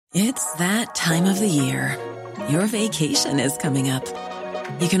It's that time of the year. Your vacation is coming up.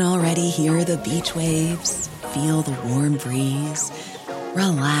 You can already hear the beach waves, feel the warm breeze,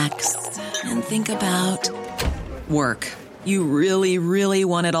 relax, and think about work. You really, really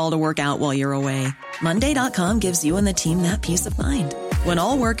want it all to work out while you're away. Monday.com gives you and the team that peace of mind. When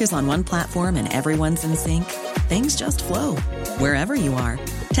all work is on one platform and everyone's in sync, things just flow. Wherever you are,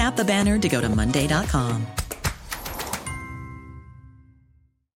 tap the banner to go to Monday.com.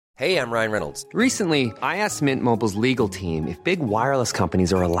 Hey, I'm Ryan Reynolds. Recently, I asked Mint Mobile's legal team if big wireless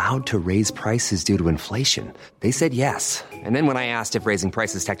companies are allowed to raise prices due to inflation. They said yes. And then when I asked if raising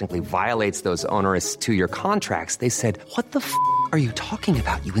prices technically violates those onerous two-year contracts, they said, "What the f*** are you talking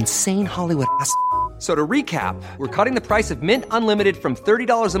about, you insane Hollywood ass?" So to recap, we're cutting the price of Mint Unlimited from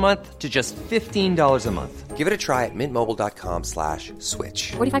 $30 a month to just $15 a month. Give it a try at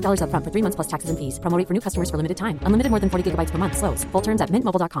mintmobile.com/switch. $45 up front for 3 months plus taxes and fees. Promo rate for new customers for limited time. Unlimited more than 40 gigabytes per month. Slows full terms at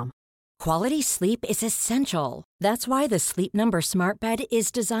mintmobile.com. Quality sleep is essential. That's why the Sleep Number Smart Bed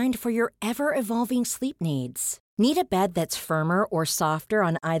is designed for your ever-evolving sleep needs. Need a bed that's firmer or softer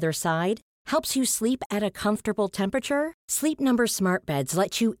on either side? Helps you sleep at a comfortable temperature? Sleep Number Smart Beds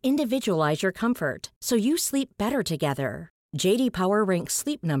let you individualize your comfort, so you sleep better together. J.D. Power ranks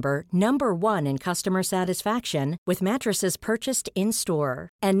Sleep Number number 1 in customer satisfaction with mattresses purchased in-store.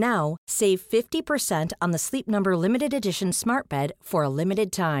 And now, save 50% on the Sleep Number Limited Edition Smart Bed for a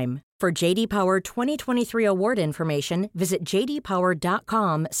limited time. For J.D. Power 2023 award information, visit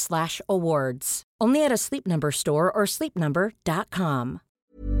jdpower.com/awards. Only at a Sleep Number store or sleepnumber.com.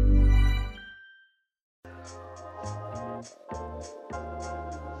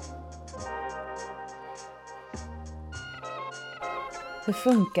 Hur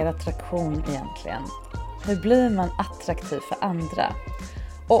funkar attraktion egentligen? Hur blir man attraktiv för andra?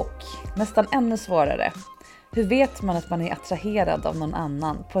 Och nästan ännu svårare, hur vet man att man är attraherad av någon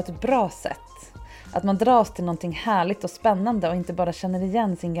annan på ett bra sätt? Att man dras till någonting härligt och spännande och inte bara känner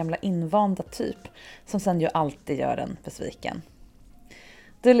igen sin gamla invanda typ som sen ju alltid gör en besviken.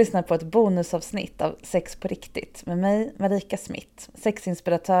 Du lyssnar på ett bonusavsnitt av Sex på riktigt med mig, Marika Smith,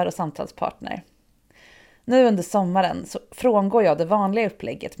 sexinspiratör och samtalspartner. Nu under sommaren så frångår jag det vanliga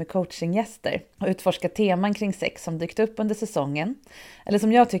upplägget med coachinggäster och utforskar teman kring sex som dykt upp under säsongen eller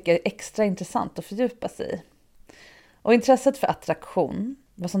som jag tycker är extra intressant att fördjupa sig i. Och intresset för attraktion,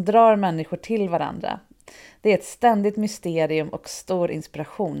 vad som drar människor till varandra, det är ett ständigt mysterium och stor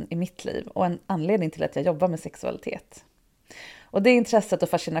inspiration i mitt liv och en anledning till att jag jobbar med sexualitet. Och det intresset och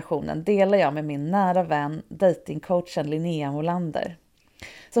fascinationen delar jag med min nära vän, datingcoachen Linnea Molander.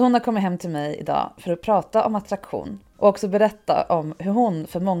 Så hon har kommit hem till mig idag för att prata om attraktion och också berätta om hur hon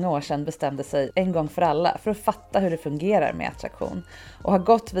för många år sedan bestämde sig en gång för alla för att fatta hur det fungerar med attraktion och har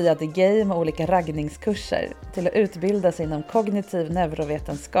gått via The Game och olika raggningskurser till att utbilda sig inom kognitiv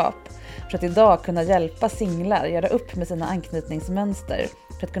neurovetenskap för att idag kunna hjälpa singlar göra upp med sina anknytningsmönster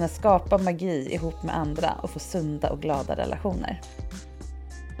för att kunna skapa magi ihop med andra och få sunda och glada relationer.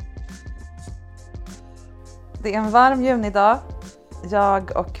 Det är en varm junidag.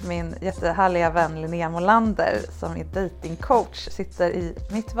 Jag och min jättehärliga vän Linnea Molander som är datingcoach sitter i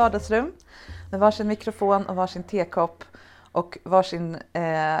mitt vardagsrum med varsin mikrofon och varsin tekopp och varsin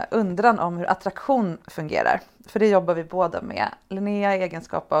undran om hur attraktion fungerar. För det jobbar vi båda med. Linnea i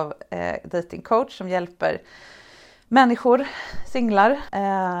egenskap av datingcoach som hjälper människor, singlar,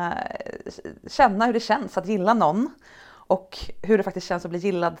 känna hur det känns att gilla någon. Och hur det faktiskt känns att bli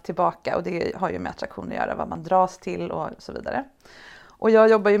gillad tillbaka. Och det har ju med attraktion att göra. Vad man dras till och så vidare. Och jag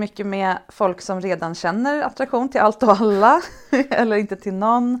jobbar ju mycket med folk som redan känner attraktion till allt och alla. Eller inte till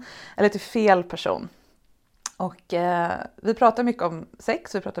någon. Eller till fel person. Och vi pratar mycket om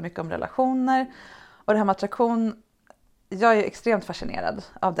sex. Vi pratar mycket om relationer. Och det här med attraktion. Jag är extremt fascinerad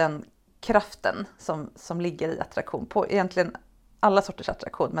av den kraften som ligger i attraktion. På egentligen alla sorters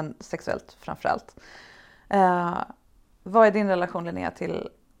attraktion. Men sexuellt framförallt. Vad är din relation, Linnea, till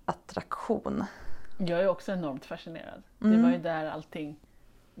attraktion? Jag är också enormt fascinerad. Det var ju där allting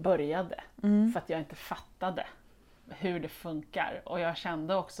började. För att jag inte fattade hur det funkar. Och jag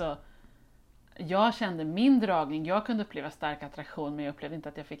kände min dragning. Jag kunde uppleva stark attraktion men jag upplevde inte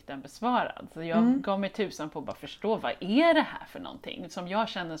att jag fick den besvarad. Så jag gav mig tusan på att bara förstå vad är det här för någonting som jag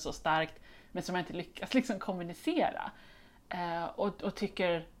känner så starkt men som jag inte lyckas liksom kommunicera. Och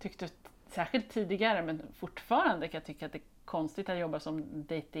tyckte särskilt tidigare men fortfarande kan jag tycka att det är konstigt att jobba som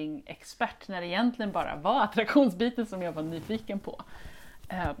dating-expert när det egentligen bara var attraktionsbiten som jag var nyfiken på.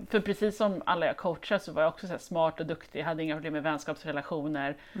 För precis som alla jag coachar så var jag också så här smart och duktig, hade inga problem med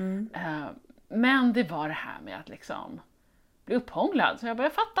vänskapsrelationer. Men det var det här med att liksom bli upphånglad, så jag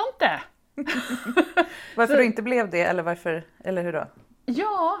fattar inte. Varför du inte blev det eller varför, eller hur då?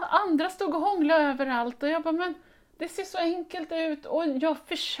 Ja, andra stod och hånglade överallt och jag bara, men det ser så enkelt ut och jag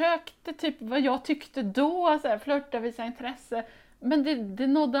försökte typ vad jag tyckte då, så här, flirta, visa intresse, men det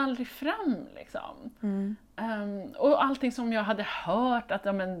nådde aldrig fram liksom. Och allting som jag hade hört att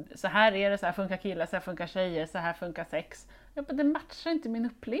ja, men, så här är det, så här funkar killar, så här funkar tjejer, så här funkar sex. Jag bara, det matchar inte min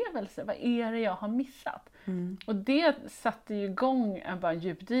upplevelse, vad är det jag har missat? Och det satte ju igång en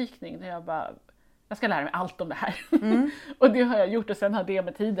djupdykning där jag ska lära mig allt om det här. Och det har jag gjort och sen har det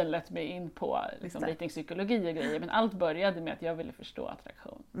med tiden lett mig in på liksom, datingpsykologi och grejer. Men allt började med att jag ville förstå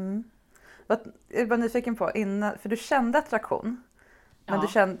attraktion. Jag var nyfiken på, för du kände attraktion. Men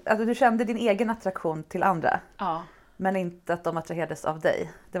du kände din egen attraktion till andra. Ja. Men inte att de attraherades av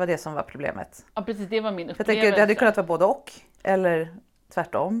dig. Det var det som var problemet. Ja, precis. Det var min upplevelse. Jag tänker, det hade kunnat vara både och. Eller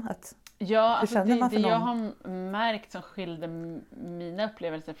tvärtom. Ja, alltså det jag har märkt som skilde mina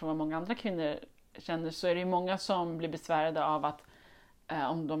upplevelser från vad många andra kvinnor känner, så är det ju många som blir besvärade av att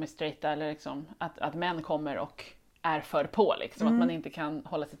om de är straighta eller liksom, att män kommer och är för på liksom, att man inte kan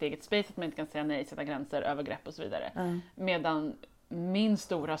hålla sitt eget space, att man inte kan säga nej, sätta gränser, övergrepp och så vidare. Medan min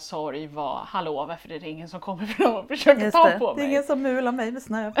stora sorg var, hallå, varför är det ingen som kommer fram och försöker ta på mig? Det är ingen som mular mig med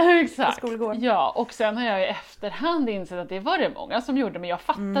snö på skolgården. Ja, och sen har jag i efterhand insett att det var det många som gjorde, men jag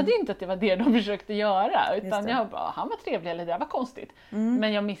fattade inte att det var det de försökte göra. Utan jag bara, han var trevlig eller det var konstigt.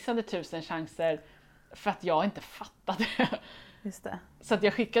 Men jag missade 1000 chanser för att jag inte fattade. Just det. Så att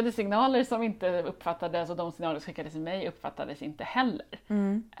jag skickade signaler som inte uppfattades och de signaler som skickades till mig uppfattades inte heller.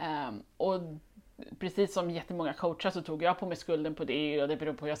 Och precis som jättemånga coacher så tog jag på mig skulden på det och det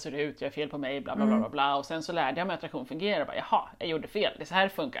beror på hur jag ser ut, jag är fel på mig, bla bla bla bla. Och sen så lärde jag mig att attraktion fungerar och bara, jaha, jag gjorde fel, det är så här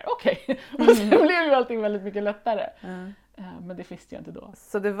funkar, okej. Och sen blev ju allting väldigt mycket lättare. Men det visste jag inte då.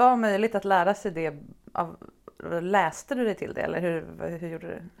 Så det var möjligt att lära sig det läste du dig till det eller hur gjorde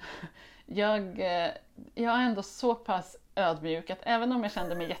du? Jag är ändå så pass ödmjuk att även om jag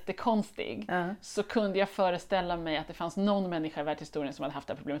kände mig jättekonstig så kunde jag föreställa mig att det fanns någon människa i världshistorien som hade haft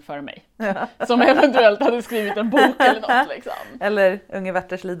det här problemet före mig. Som eventuellt hade skrivit en bok eller något liksom. Eller Unge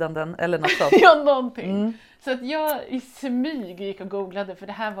Werthers lidanden eller något sånt. Ja, någonting. Så att jag i smyg gick och googlade, för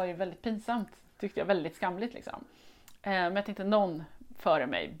det här var ju väldigt pinsamt, tyckte jag, väldigt skamligt liksom. Men jag tänkte någon före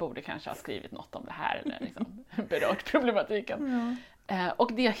mig borde kanske ha skrivit något om det här eller liksom berört problematiken.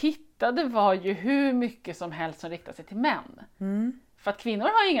 Och det jag hittade var ju hur mycket som helst som riktar sig till män. För att kvinnor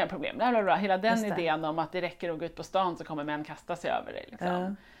har inga problem. Hela den idén om att det räcker att gå ut på stan så kommer män kasta sig över dig.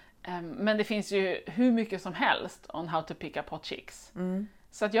 Liksom. Men det finns ju hur mycket som helst on how to pick up hot chicks.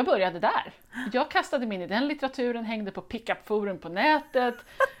 Så att jag började där. Jag kastade mig in i den litteraturen, hängde på pick-up-forum på nätet,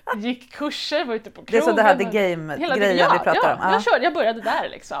 gick kurser, var ute på krogen. Det är så det här the game-grejen vi pratar om. Jag började där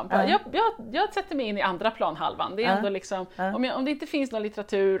liksom. Jag sätter mig in i andra planhalvan. Det är ändå liksom, om det inte finns någon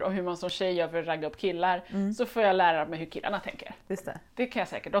litteratur om hur man som tjej gör för att ragga upp killar, så får jag lära mig hur killarna tänker. Just det. Det kan jag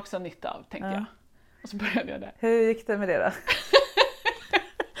säkert också ha nytta av, tänkte jag. Och så började jag där. Hur gick det med det då?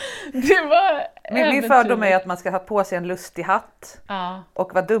 Det var min fördom är att man ska ha på sig en lustig hatt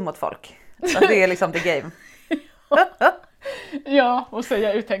och vara dum mot folk. Så det är liksom the game. Ja, och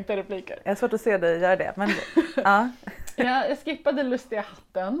säga uttänkta repliker. Jag har svårt att se dig göra det. Men, jag skippade lustiga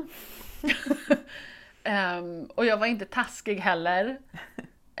hatten. Och jag var inte taskig heller.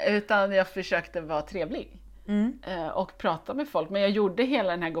 Utan jag försökte vara trevlig. Och prata med folk. Men jag gjorde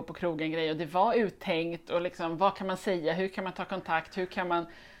hela den här gå på krogen grej och det var uttänkt. Och liksom, vad kan man säga? Hur kan man ta kontakt? Hur kan man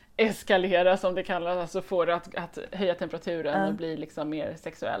eskalera, som det kallas, alltså få det att höja temperaturen och bli liksom mer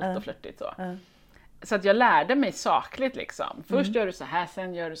sexuellt och flörtigt så. Så att jag lärde mig sakligt liksom. Först gör du så här,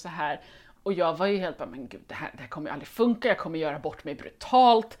 sen gör du så här. Och jag var ju helt bara, men gud, det här kommer ju aldrig funka, jag kommer göra bort mig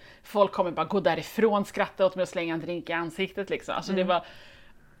brutalt. Folk kommer bara gå därifrån, skratta åt mig och slänga en drink i ansiktet liksom. Alltså det var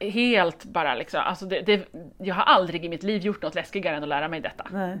helt bara liksom, alltså jag har aldrig i mitt liv gjort något läskigare än att lära mig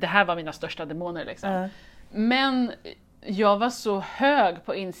detta. Det här var mina största demoner liksom. Men jag var så hög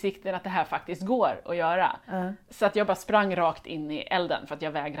på insikten att det här faktiskt går att göra. Så att jag bara sprang rakt in i elden för att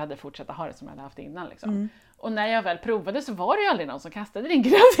jag vägrade fortsätta ha det som jag hade haft innan. Liksom. Och när jag väl provade så var det ju aldrig någon som kastade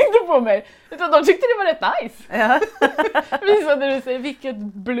ringen i ansiktet på mig. Utan de tyckte det var rätt nice. Visade det sig, vilket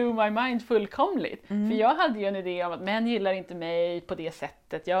blew my mind fullkomligt. För jag hade ju en idé om att män gillar inte mig på det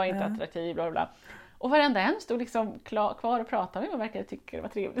sättet. Jag är inte attraktiv, bla bla. Och varenda en stod liksom kvar och pratade med mig och verkade tycka det var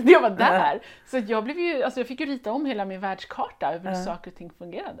trevligt. Jag var där. Så jag blev ju, alltså jag fick ju rita om hela min världskarta över hur saker och ting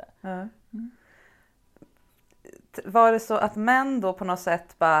fungerade. Var det så att män då på något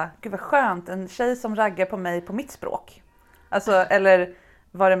sätt bara, gud vad skönt, en tjej som raggar på mig på mitt språk? Alltså, eller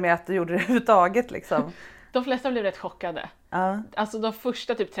var det med att du gjorde det överhuvudtaget liksom? De flesta blev rätt chockade. Alltså de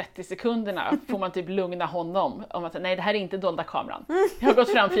första typ 30 sekunderna får man typ lugna honom om att nej, det här är inte dolda kameran. Jag har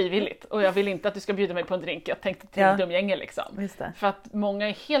gått fram frivilligt och jag vill inte att du ska bjuda mig på en drink. Jag tänkte till dumgänge liksom. Just det. För att många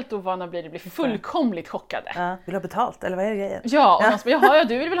är helt ovana blir fullkomligt chockade. Vill du ha betalt eller vad är grejen? Ja, och de sa, jaha,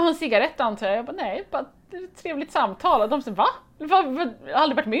 du vill väl ha en cigarett antar jag? Jag bara, nej, bara ett trevligt samtal. Och de sa, va? Jag har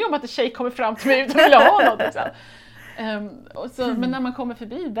aldrig varit med om att en tjej kommer fram till mig utan att vilja ha något. Liksom. Men när man kommer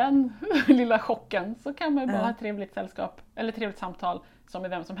förbi den lilla chocken så kan man ju bara ha ett trevligt sällskap eller trevligt samtal som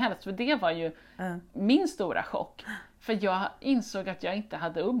med vem som helst. För det var ju min stora chock. För jag insåg att jag inte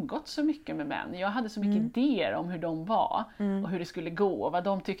hade umgått så mycket med män. Jag hade så mycket idéer om hur de var och hur det skulle gå och vad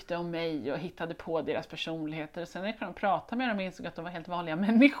de tyckte om mig och hittade på deras personligheter. Och sen när jag pratade med dem och insåg att de var helt vanliga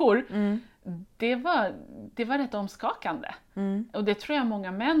människor. Det var rätt omskakande. Och det tror jag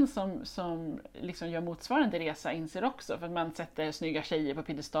många män som liksom gör motsvarande resa inser också. För att man sätter snygga tjejer på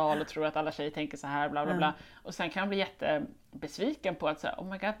piedestal och tror att alla tjejer tänker så här, bla bla bla. Och sen kan man bli jättebesviken på att säga, oh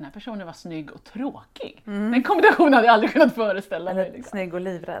my god, den här personen var snygg och tråkig. Den kombinationen hade jag aldrig kunnat föreställa mig. Liksom. Snygg och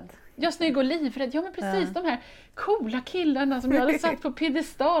livrädd. Ja, snygg och livrädd. Ja, men precis. De här coola killarna som jag hade satt på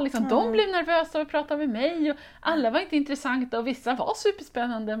piedestal. Liksom, de blev nervösa och pratade med mig. Och alla var inte intressanta och vissa var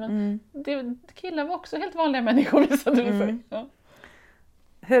superspännande. Men killar var också helt vanliga människor, visade det sig. Ja.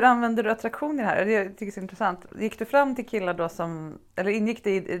 Hur använder du attraktion i det här? Det tycker jag är så intressant. Gick du fram till killar då eller ingick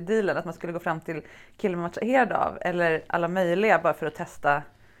det i dealen att man skulle gå fram till killar man var attraherad av? Eller alla möjliga bara för att testa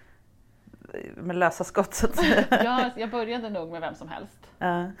med lösa skott så att säga? Ja, jag började nog med vem som helst.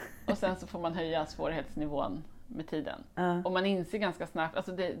 Och sen så får man höja svårighetsnivån med tiden. Och man inser ganska snabbt,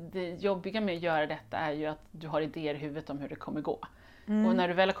 alltså det jobbiga med att göra detta är ju att du har idéer i huvudet om hur det kommer gå. Och när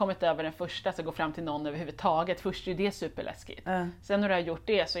du väl har kommit över den första så går fram till någon överhuvudtaget. Först är det superläskigt. Sen när du har gjort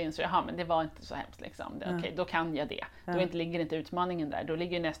det så inser jag, men det var inte så hemskt liksom. Okej, då kan jag det. Då ligger inte utmaningen där. Då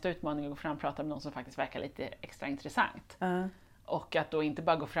ligger nästa utmaning att gå fram och prata med någon som faktiskt verkar lite extra intressant. Och att då inte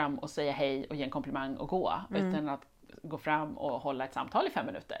bara gå fram och säga hej och ge en komplimang och gå. Utan att gå fram och hålla ett samtal i 5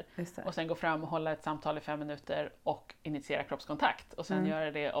 minuter. Och sen gå fram och hålla ett samtal i 5 minuter och initiera kroppskontakt. Och sen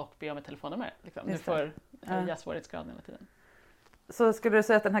göra det och be om ett telefonnummer. Liksom. Du får höja svårighetsgraden hela tiden. Så skulle du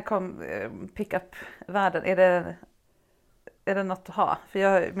säga att den här pick-up-världen, är det något att ha?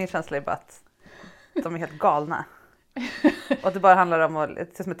 För min känsla är bara att de är helt galna. Och att det bara handlar om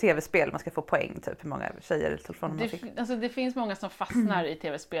det är som ett tv-spel, man ska få poäng typ hur många tjejer telefonnummer man fick. Alltså det finns många som fastnar i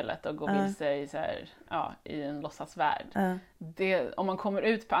tv-spelet och går vilse i en låtsasvärld. Om man kommer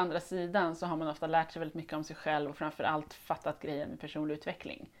ut på andra sidan så har man ofta lärt sig väldigt mycket om sig själv och framförallt fattat grejen med personlig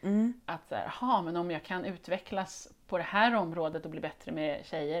utveckling. Att men om jag kan utvecklas på det här området och bli bättre med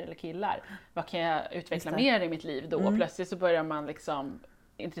tjejer eller killar, vad kan jag utveckla mer i mitt liv då? Och plötsligt så börjar man liksom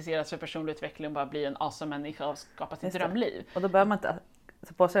intresseras för personlig utveckling och bara bli en awesome människa och skapa sitt drömliv. Och då bör man inte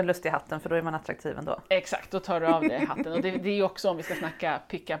ta på sig en lustig hatten för då är man attraktiv ändå. Exakt, då tar du av dig hatten. Och det är ju också, om vi ska snacka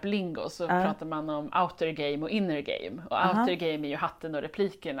pick-up lingo, så pratar man om outer game och inner game. Och outer game är ju hatten och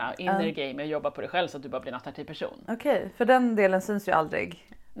replikerna. Inner game är att jobba på dig själv så att du bara blir en attraktiv person. Okej, för den delen syns ju aldrig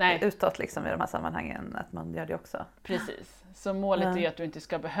Nej. Utåt liksom i de här sammanhangen att man gör det också. Precis. Så målet är att du inte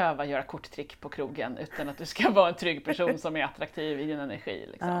ska behöva göra korttrick på krogen utan att du ska vara en trygg person som är attraktiv i din energi.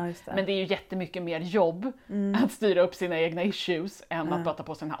 Liksom. Men det är ju jättemycket mer jobb att styra upp sina egna issues än att bara ta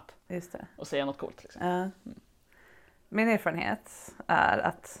på sig en hatt och säga något coolt. Liksom. Min erfarenhet är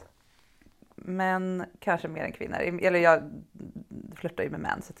att män, kanske mer än kvinnor, eller jag flörtar ju med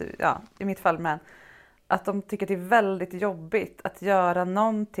män, så att, i mitt fall män, att de tycker det är väldigt jobbigt att göra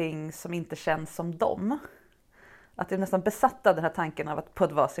någonting som inte känns som dem. Att det är nästan besatt av den här tanken av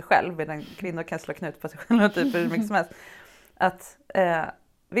att vara sig själv, medan kvinnor kan slå knut på sig själva typ hur mycket som helst. Att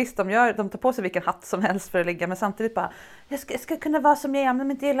visst, de tar på sig vilken hatt som helst för att ligga, men samtidigt bara, jag ska kunna vara som jag är, om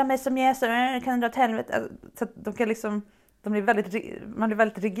de inte gillar mig som jag är så kan de dra åt helvete. Så att de kan liksom, man blir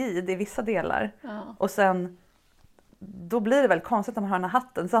väldigt rigid i vissa delar. Ja. Och sen, då blir det väl konstigt när man har den här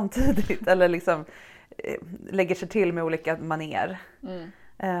hatten samtidigt, eller liksom lägger sig till med olika maner.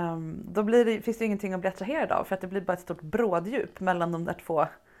 Då finns det ingenting att bli attraherad av, för att det blir bara ett stort bråddjup mellan de där två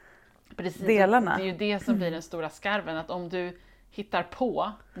delarna. Det är ju det som blir den stora skarven, att om du hittar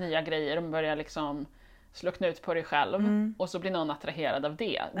på nya grejer och börjar liksom slå knut på dig själv och så blir någon attraherad av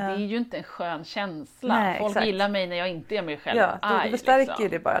det. Det är ju inte en skön känsla. Nej, folk gillar mig när jag inte är mig själv. Ja, då förstärker liksom.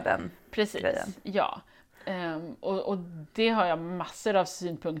 Det bara den grejen. Ja. Och det har jag massor av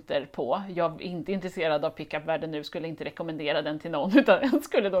synpunkter på. Jag är inte intresserad av pick-up-världen nu, skulle inte rekommendera den till någon, utan jag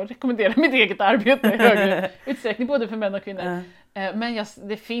skulle då rekommendera mitt eget arbete i högre utsträckning, både för män och kvinnor. Men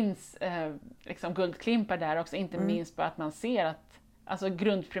det finns liksom guldklimpar där också, inte minst på att man ser att alltså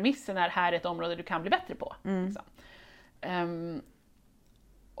grundpremissen är här ett område du kan bli bättre på. Liksom.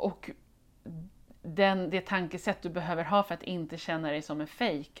 Och det tankesätt du behöver ha för att inte känna dig som en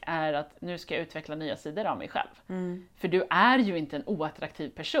fake är att nu ska jag utveckla nya sidor av mig själv. För du är ju inte en oattraktiv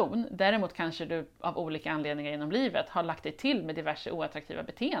person. Däremot kanske du av olika anledningar inom livet har lagt dig till med diverse oattraktiva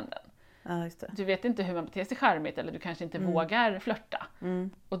beteenden. Ja, just det. Du vet inte hur man beter sig charmigt eller du kanske inte vågar flirta.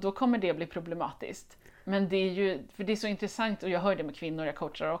 Och då kommer det bli problematiskt. Men det är ju, för det är så intressant, och jag hör det med kvinnor, jag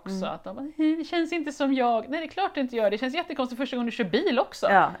coachar också, att de bara, det känns inte som jag. Nej, det är klart det inte gör. Det känns jättekonstigt första gången du kör bil också.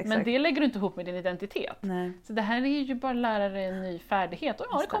 Ja, men det lägger du inte ihop med din identitet. Nej. Så det här är ju bara lära dig en ny färdighet. Och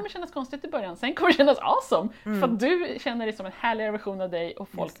ja, det kommer kännas konstigt i början. Sen kommer det kännas awesome. För att du känner dig som en härligare version av dig och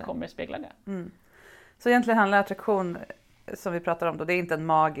folk kommer spegla det. Så egentligen handlar attraktion, som vi pratar om då, det är inte en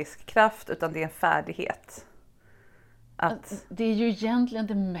magisk kraft utan det är en färdighet. Det är ju egentligen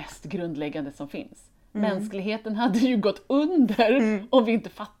det mest grundläggande som finns. Mänskligheten hade ju gått under om vi inte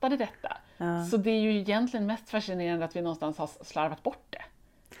fattade detta. Ja. Så det är ju egentligen mest fascinerande att vi någonstans har slarvat bort det.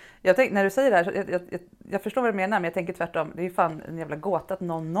 Jag tänkte, när du säger det här, jag förstår vad du menar, men jag tänker tvärtom. Det är ju fan en jävla gåta att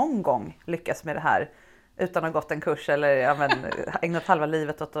någon gång lyckas med det här utan att ha gått en kurs eller ägnat halva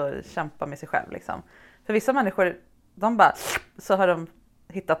livet åt att kämpa med sig själv. Liksom. För vissa människor, de bara, så har de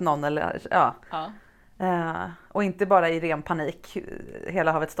hittat någon eller ja. Och inte bara i ren panik,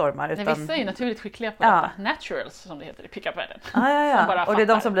 hela havet stormar. Utan... Vissa är ju naturligt skickliga på detta. Naturals som det heter i pick-up-världen. Och det är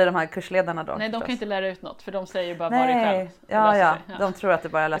de som blir de här kursledarna då? Nej, de kan inte lära ut något för de säger ju bara var dig själv. Ja, de tror att det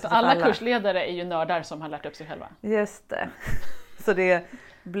bara läser sig alla själva. Kursledare är ju nördar som har lärt upp sig själva. Just det. Så det är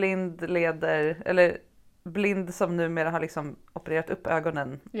blind som numera har liksom opererat upp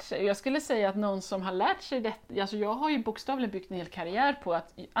ögonen. Jag skulle säga att någon som har lärt sig detta, alltså jag har ju bokstavligen byggt en hel karriär på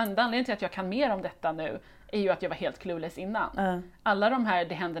att anledningen till att jag kan mer om detta nu är ju att jag var helt clueless innan. Alla de här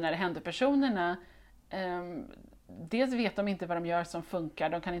det händer när det händer personerna, dels vet de inte vad de gör som funkar,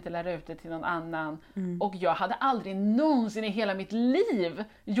 de kan inte lära ut det till någon annan. Och jag hade aldrig någonsin i hela mitt liv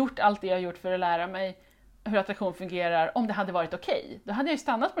gjort allt det jag gjort för att lära mig hur attraktion fungerar om det hade varit okej. Då hade jag ju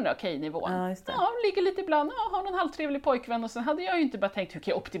stannat på den där okej-nivån. Ligger lite ibland, har någon halvtrevlig pojkvän och sen hade jag ju inte bara tänkt hur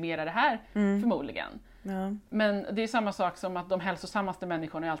kan jag optimera det här förmodligen. Ja. Men det är samma sak som att de hälsosammaste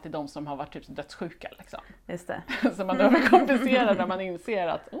människorna är alltid de som har varit typ dödssjuka. Liksom. Just det. Så man överkompenserar när man inser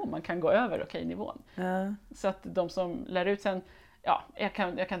att man kan gå över okej-nivån. Ja. Så att de som lär ut sen, jag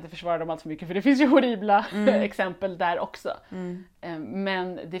kan inte försvara dem allt för mycket för det finns ju horribla exempel där också.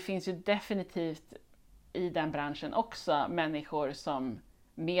 Men det finns ju definitivt i den branschen också människor som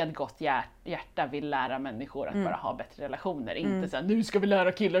med gott hjärta vill lära människor att bara ha bättre relationer. Inte så här, nu ska vi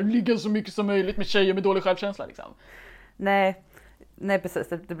lära killar ligga så mycket som möjligt med tjejer med dålig självkänsla. Liksom. Nej precis.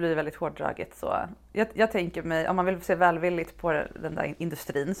 Det blir väldigt hårdraget. Så. Jag tänker mig, om man vill se välvilligt på den där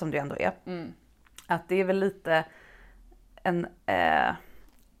industrin som det ändå är. Att det är väl lite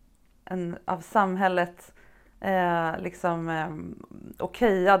en av samhället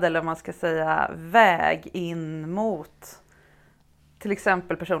okejad eller om man ska säga väg in mot till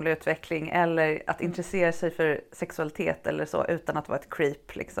exempel personlig utveckling eller att intressera sig för sexualitet eller så utan att vara ett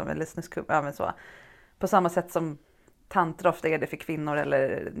creep liksom, eller snuskubb, så. På samma sätt som tanter ofta är det för kvinnor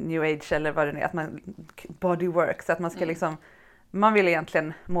eller new age eller vad det är, att man bodywork, så att man ska man vill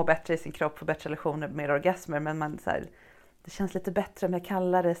egentligen må bättre i sin kropp, få bättre relationer med orgasmer, men man så här, det känns lite bättre om jag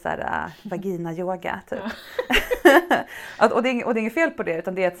kallar det så här vagina-yoga typ. och det är inget fel på det,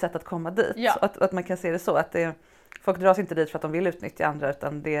 utan det är ett sätt att komma dit. Ja. Att man kan se det så, att folk dras inte dit för att de vill utnyttja andra,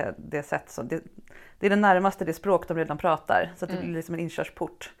 utan det sätt så det är det närmaste det språk de redan pratar, så att det blir liksom en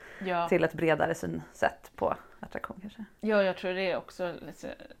inkörsport till ett bredare synsätt på attraktion kanske. Ja, jag tror det är också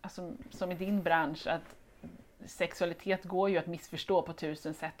alltså, som i din bransch, att sexualitet går ju att missförstå på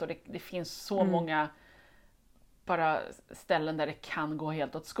 1000 sätt och det finns så många bara ställen där det kan gå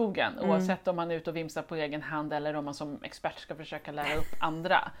helt åt skogen. Oavsett om man är ute och vimsar på egen hand eller om man som expert ska försöka lära upp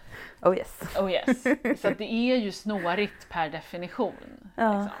andra. Oh yes. Så att det är ju snårigt per definition.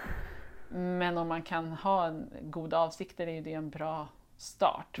 Liksom. Men om man kan ha en god avsikter är ju det en bra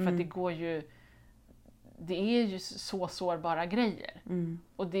start. För att det är ju så sårbara grejer.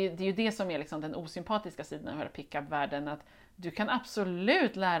 Och det är ju det som är liksom den osympatiska sidan av hela pick-up-världen, att du kan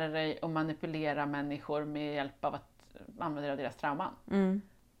absolut lära dig att manipulera människor med hjälp av att använda deras trauman.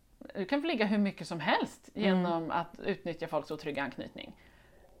 Du kan få ligga hur mycket som helst genom att utnyttja folks otrygga anknytning.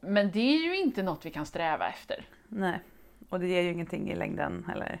 Men det är ju inte något vi kan sträva efter. Nej, och det ger ju ingenting i längden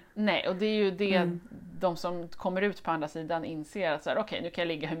heller. Nej, och det är ju det de som kommer ut på andra sidan inser att okej, nu kan jag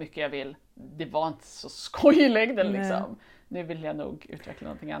ligga hur mycket jag vill. Det var inte så skoj i längden liksom. Nu vill jag nog utveckla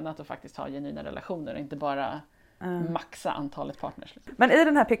någonting annat och faktiskt ha genuina relationer och inte bara maxa antalet partners. Men i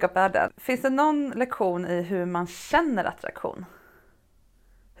den här pick-up-världen, finns det någon lektion i hur man känner attraktion?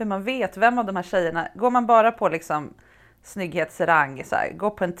 Hur man vet vem av de här tjejerna, går man bara på liksom snygghetsrang, så här, gå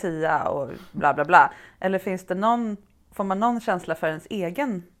på en 10 och bla bla bla. Eller finns det får man någon känsla för ens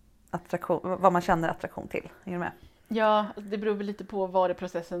egen attraktion, vad man känner attraktion till? Är du med? Ja, det beror väl lite på var i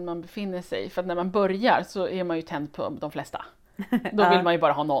processen man befinner sig. För att när man börjar så är man ju tänd på de flesta. Då vill man ju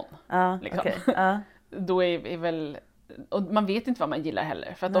bara ha någon. Liksom. Okay. Då är väl... Och man vet inte vad man gillar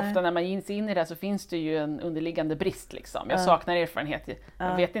heller. För att ofta när man ger sig in i det så finns det ju en underliggande brist. Liksom. Jag saknar erfarenhet.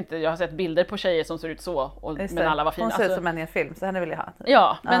 Jag vet inte, jag har sett bilder på tjejer som ser ut så. Men alla var fina. Hon ser ut som en i en film, så henne vill jag ha.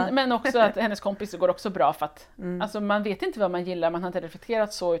 Ja, men också att hennes kompis går också bra. För att alltså, man vet inte vad man gillar. Man har inte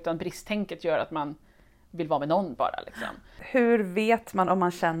reflekterat så, utan bristtänket gör att man vill vara med någon bara. Liksom. Hur vet man om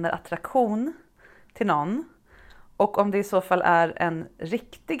man känner attraktion till någon? Och om det i så fall är en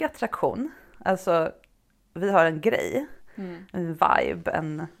riktig attraktion. Alltså, vi har en grej, en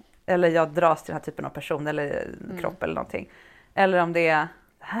vibe, eller jag dras till den här typen av person eller kropp eller någonting. Eller om det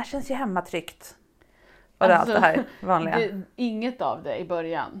här känns ju hemmatryggt. Och det är allt det här vanliga. Inget av det i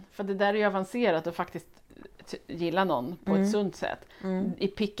början. För det där är ju avancerat och faktiskt gilla någon på ett sunt sätt. I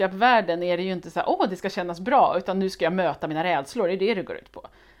pick-up-världen är det ju inte så här, det ska kännas bra, utan nu ska jag möta mina rädslor. Det är det går ut på.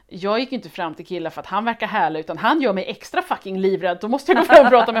 Jag gick inte fram till killar för att han verkar härlig, utan han gör mig extra fucking livrädd. Då måste jag gå fram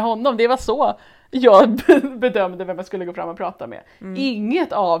och prata med honom. Det var så jag bedömde vem jag skulle gå fram och prata med.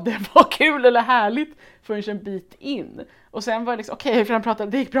 Inget av det var kul eller härligt förrän en bit in. Och sen var det liksom, okej, för han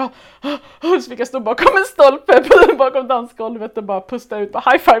pratade, det gick bra. Och så fick jag stå bakom en stolpe bakom dansgolvet och bara pusta ut,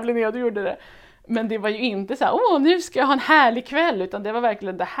 bara high-five Linnea, du gjorde det. Men det var ju inte så här, nu ska jag ha en härlig kväll, utan det var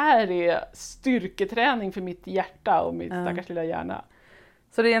verkligen, det här är styrketräning för mitt hjärta och mitt stackars lilla hjärna.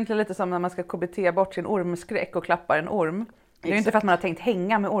 Så det är egentligen lite som när man ska KBT bort sin ormskräck och klappar en orm. Det är ju inte för att man har tänkt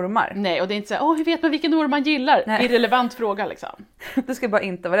hänga med ormar. Nej, och det är inte så här, hur vet man vilken orm man gillar? Nej. Irrelevant fråga liksom. Du ska bara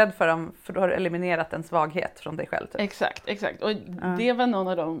inte vara rädd för dem, för då har du eliminerat en svaghet från dig själv. Typ. Exakt. Och det var någon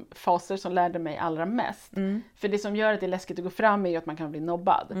av de faser som lärde mig allra mest. För det som gör att det är läskigt att gå fram är ju att man kan bli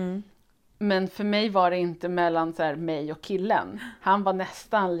nobbad. Men för mig var det inte mellan så här, mig och killen. Han var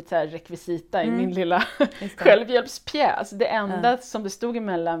nästan lite så här rekvisita i min lilla självhjälpspjäs. Det enda som det stod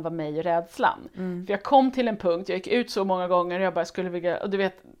emellan var mig och rädslan. För jag kom till en punkt, jag gick ut så många gånger och jag bara skulle vilja, och du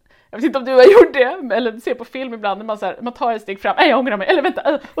vet, jag vet inte om du har gjort det, eller ser på film ibland när man, så här, man tar ett steg fram, jag ångrar mig, eller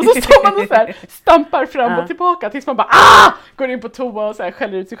vänta, och så står man och så här, stampar fram och tillbaka tills man bara går in på toa och så här,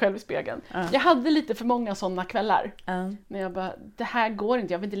 skäller ut sig själv i spegeln. Jag hade lite för många sådana kvällar. När jag bara, det här går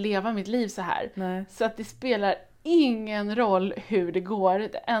inte, jag vill inte leva mitt liv så här. Nej. Så att det spelar ingen roll hur det går.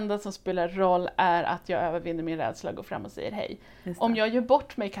 Det enda som spelar roll är att jag övervinner min rädsla och går fram och säger hej. Om jag gör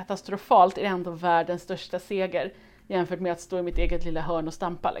bort mig katastrofalt är det ändå världens största seger. Jämfört med att stå i mitt eget lilla hörn och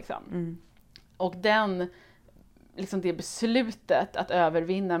stampa. Liksom. Och det beslutet att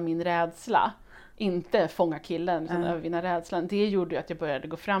övervinna min rädsla, inte fånga killen utan övervinna rädslan, det gjorde ju att jag började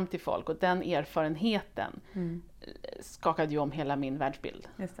gå fram till folk. Och den erfarenheten skakade ju om hela min världsbild.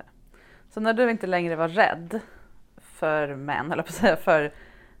 Just det. Så när du inte längre var rädd för män, eller på att säga,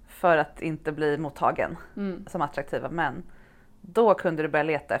 för att inte bli mottagen som attraktiva män, då kunde du börja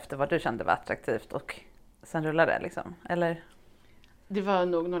leta efter vad du kände var attraktivt och sen rullade det liksom, eller? Det var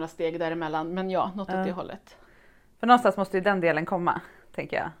nog några steg däremellan, men ja, något åt det hållet. För någonstans måste ju den delen komma,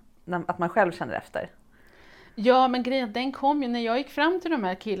 tänker jag. Att man själv känner efter. Ja, men grejen, den kom ju när jag gick fram till de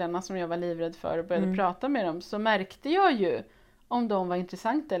här killarna som jag var livrädd för och började prata med dem, så märkte jag ju om de var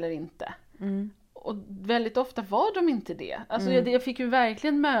intressanta eller inte. Och väldigt ofta var de inte det. Alltså jag fick ju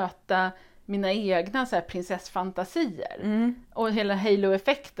verkligen möta mina egna så här prinsessfantasier. Och hela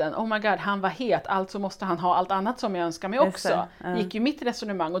Halo-effekten. Oh my god, han var het. Alltså måste han ha allt annat som jag önskar mig också. Gick ju mitt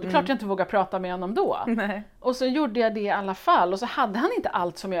resonemang. Och det är klart jag inte vågar prata med honom då. Nej. Och så gjorde jag det i alla fall. Och så hade han inte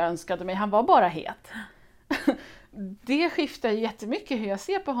allt som jag önskade mig. Han var bara het. Det skiftar ju jättemycket hur jag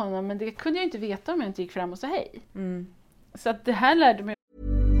ser på honom. Men det kunde jag inte veta om jag inte gick fram och sa hej. Så att det här lärde mig.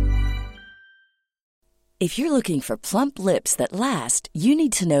 If you're looking for plump lips that last, you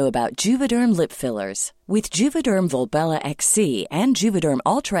need to know about Juvederm lip fillers. With Juvederm Volbella XC and Juvederm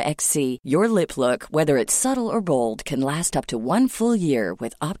Ultra XC, your lip look, whether it's subtle or bold, can last up to 1 full year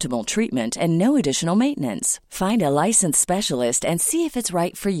with optimal treatment and no additional maintenance. Find a licensed specialist and see if it's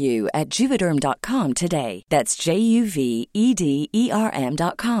right for you at Juvederm.com today. That's JUVEDERM.com.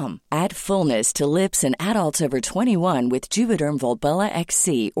 Add fullness to lips in adults over 21 with Juvederm Volbella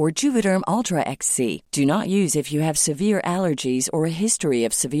XC or Juvederm Ultra XC. Do not use if you have severe allergies or a history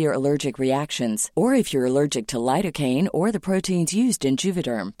of severe allergic reactions, or if you're you're allergic to lidocaine or the proteins used in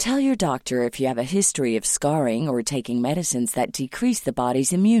Juvederm. Tell your doctor if you have a history of scarring or taking medicines that decrease the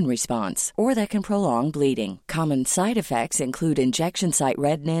body's immune response or that can prolong bleeding. Common side effects include injection site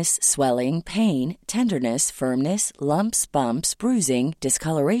redness, swelling, pain, tenderness, firmness, lumps, bumps, bruising,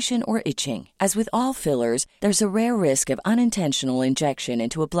 discoloration, or itching. As with all fillers, there's a rare risk of unintentional injection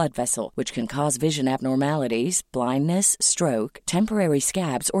into a blood vessel, which can cause vision abnormalities, blindness, stroke, temporary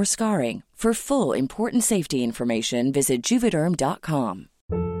scabs, or scarring. For full, important safety information, visit Juvederm.com.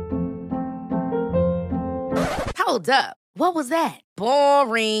 Hold up. What was that?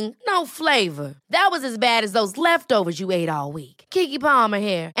 Boring. No flavor. That was as bad as those leftovers you ate all week. Keke Palmer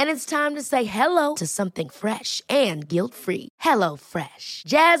here, and it's time to say hello to something fresh and guilt-free. Hello Fresh.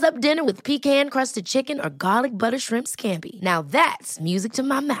 Jazz up dinner with pecan-crusted chicken or garlic butter shrimp scampi. Now that's music to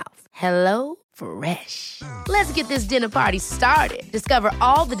my mouth. Hello Fresh. Let's get this dinner party started. Discover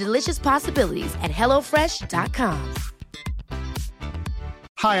all the delicious possibilities at hellofresh.com.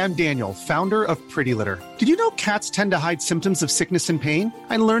 Hi, I'm Daniel, founder of Pretty Litter. Did you know cats tend to hide symptoms of sickness and pain?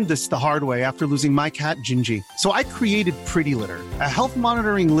 I learned this the hard way after losing my cat, Gingy. So I created Pretty Litter, a health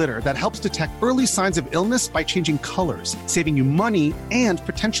monitoring litter that helps detect early signs of illness by changing colors, saving you money and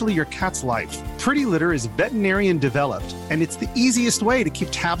potentially your cat's life. Pretty Litter is veterinarian developed, and it's the easiest way to keep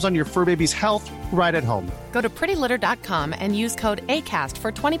tabs on your fur baby's health right at home. Go to prettylitter.com and use code ACAST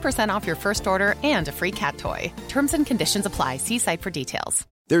for 20% off your first order and a free cat toy. Terms and conditions apply. See site for details.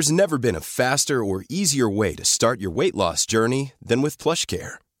 There's never been a faster or easier way to start your weight loss journey than with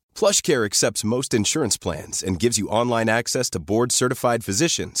PlushCare. PlushCare accepts most insurance plans and gives you online access to board-certified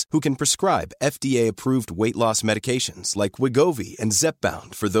physicians who can prescribe FDA-approved weight loss medications like Wegovy and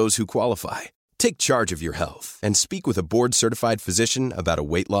Zepbound for those who qualify. Take charge of your health and speak with a board-certified physician about a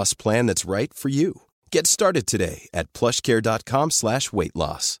weight loss plan that's right for you. Get started today at plushcare.com/weight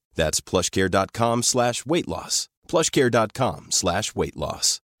loss. That's plushcare.com/weight loss. plushcare.com/weight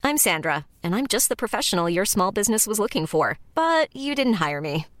loss. I'm Sandra, and I'm just the professional your small business was looking for. But you didn't hire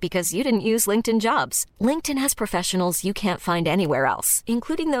me because you didn't use LinkedIn Jobs. LinkedIn has professionals you can't find anywhere else,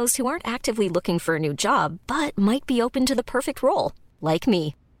 including those who aren't actively looking for a new job, but might be open to the perfect role, like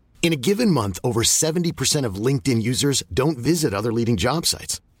me. In a given month, over 70% of LinkedIn users don't visit other leading job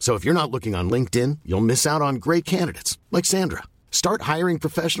sites. So if you're not looking on LinkedIn, you'll miss out on great candidates, like Sandra. Start hiring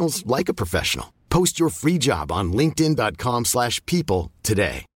professionals like a professional. Post your free job on linkedin.com/people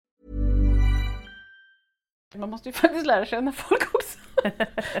today. Man måste ju faktiskt lära känna folk också.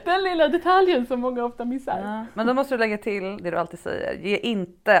 Den lilla detaljen som många ofta missar. Ja, men då måste du lägga till det du alltid säger. Ge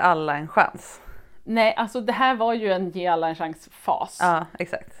inte alla en chans. Nej, alltså det här var ju en ge alla en chans-fas. Ja,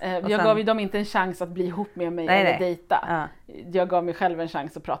 exakt. Jag gav ju dem inte en chans att bli ihop med mig eller dejta. Ja. Jag gav mig själv en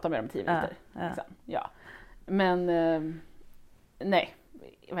chans att prata med dem 10 minuter. Ja. Liksom. Ja. Men nej,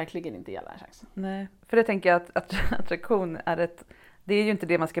 verkligen inte ge alla en chans. Nej, för det tänker jag att attraktion är det är ju inte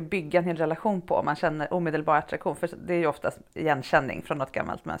det man ska bygga en hel relation på om man känner omedelbar attraktion. För det är ju oftast igenkänning från något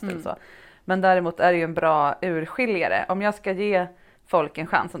gammalt mönster. Så. Men däremot är det ju en bra urskiljare. Om jag ska ge folk en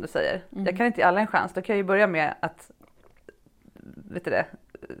chans, som du säger. Jag kan inte ge alla en chans. Då kan jag ju börja med att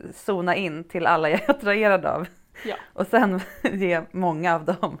zona in till alla jag är attraherad av. Ja. Och sen ge många av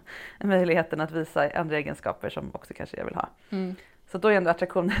dem möjligheten att visa andra egenskaper som också kanske jag vill ha. Så då är ändå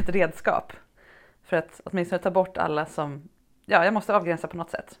attraktion ett redskap. För att åtminstone ta bort alla som... Ja, jag måste avgränsa på något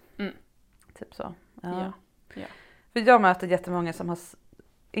sätt. Typ så. Ja. För jag möter jättemånga som har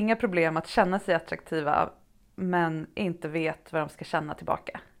inga problem att känna sig attraktiva men inte vet vad de ska känna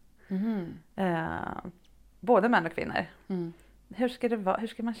tillbaka. Både män och kvinnor. Hur ska det vara? Hur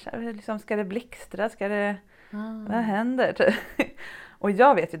ska man liksom, ska det blixtra? Ska det... Vad händer? Och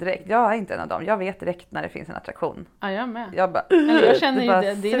jag vet ju direkt, jag är inte en av dem. Jag vet direkt när det finns en attraktion. Ja, jag med. Jag känner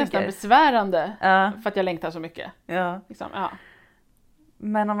ju det är nästan besvärande för att jag längtar så mycket. Ja. Liksom, ja.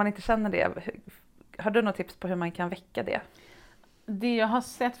 Men om man inte känner det, har du något tips på hur man kan väcka det? Det jag har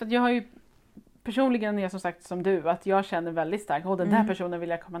sett, för att jag har ju personligen är som sagt som du, att jag känner väldigt starkt, den där personen vill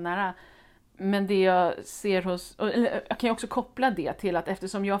jag komma nära. Men det jag ser jag kan ju också koppla det till att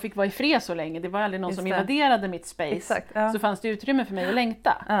eftersom jag fick vara i fred så länge, det var aldrig någon som invaderade mitt space, så fanns det utrymme för mig att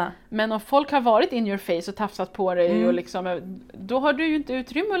längta. Men om folk har varit in your face och tafsat på dig och liksom, då har du ju inte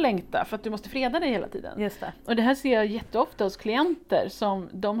utrymme att längta för att du måste freda dig hela tiden. Just det. Och det här ser jag jätteofta hos klienter som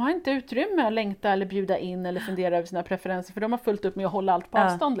de har inte utrymme att längta eller bjuda in eller fundera över sina preferenser, för de har fullt upp med att hålla allt på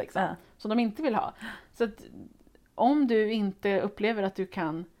avstånd liksom, som de inte vill ha. Så att om du inte upplever att du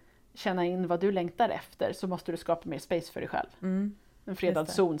kan känna in vad du längtar efter, så måste du skapa mer space för dig själv. En fredad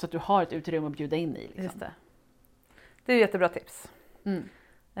zon så att du har ett utrymme att bjuda in i. Liksom. Just det. Det är jättebra tips.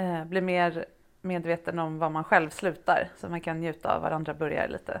 Bli mer medveten om vad man själv slutar, så man kan njuta av varandra börjar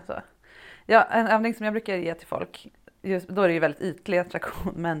lite. Så. Ja, en övning som jag brukar ge till folk, just, då är det ju väldigt ytlig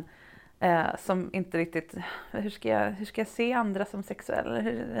attraktion, men som inte riktigt, hur ska jag se andra som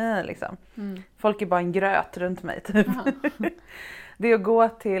sexuella? Liksom. Folk är bara en gröt runt mig typ. Det är att gå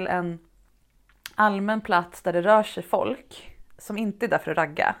till en allmän plats där det rör sig folk som inte är där för att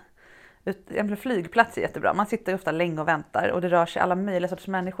ragga. En flygplats är jättebra. Man sitter ofta länge och väntar och det rör sig alla möjliga sorters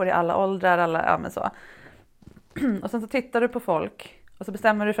människor i alla åldrar, ja men så. Och sen så tittar du på folk och så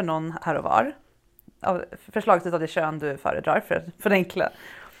bestämmer du för någon här och var. Förslagsvis av det kön du föredrar för det enkla.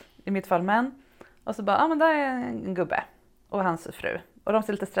 I mitt fall män. Och så bara, men där är en gubbe och hans fru. Och de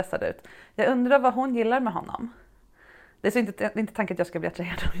ser lite stressade ut. Jag undrar vad hon gillar med honom. Det är så inte tanken att jag ska bli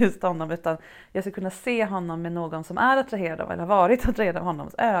attraherad av just honom, utan jag ska kunna se honom med någon som är attraherad av eller har varit attraherad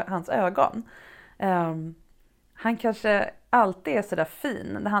av hans ögon. Han kanske alltid är så där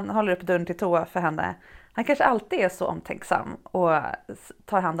fin när han håller upp dörren till toa för henne. Han kanske alltid är så omtänksam och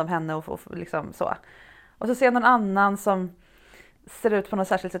tar hand om henne och liksom så. Och så ser jag någon annan som ser ut på något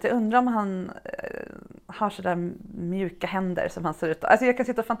särskilt sätt. Jag undrar om han har så där mjuka händer som han ser ut. Alltså jag kan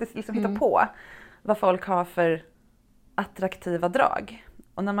sitta och hitta på vad folk har för attraktiva drag.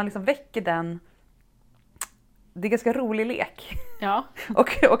 Och när man liksom väcker den, det är ganska rolig lek. Ja.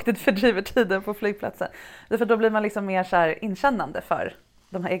 och det fördriver tiden på flygplatsen. För då blir man liksom mer så här inkännande för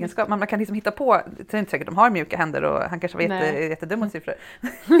de här egenskaperna. Man kan liksom hitta på, det är inte säkert de har mjuka händer och han kanske var jättedum mot siffror.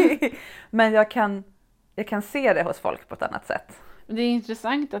 Men jag kan se det hos folk på ett annat sätt. Det är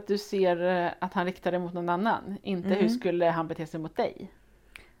intressant att du ser att han riktar det mot någon annan. Inte hur skulle han bete sig mot dig?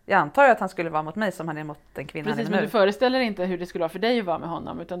 Jag antar att han skulle vara mot mig som han är mot den kvinnan. Precis, men du föreställer inte hur det skulle vara för dig att vara med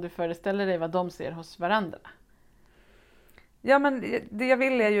honom, utan du föreställer dig vad de ser hos varandra. Ja, men det jag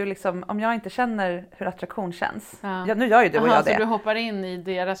vill är ju liksom, om jag inte känner hur attraktion känns. Ja, nu gör ju du och jag det. Så du hoppar in i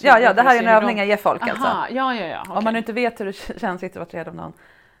deras... Ja, det här är en övning jag ger folk alltså. Ja. Okay. Om man inte vet hur det känns att vara attraherad av någon.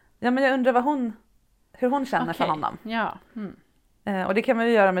 Ja, men jag undrar hur hon känner för honom. Ja. Och det kan man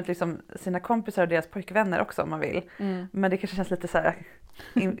ju göra med liksom sina kompisar och deras pojkvänner också om man vill. Men det kanske känns lite så här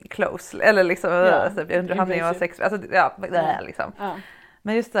close. Eller liksom, jag undrar han är sex. Alltså, liksom. Ja.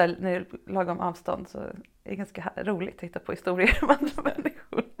 Men just där, när det är lagom avstånd så är det ganska roligt att hitta på historier om andra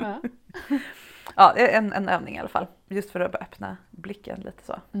människor. Ja, en övning i alla fall. Just för att öppna blicken lite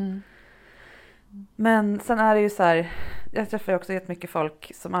så. Men sen är det ju så här, jag träffar ju också jättemycket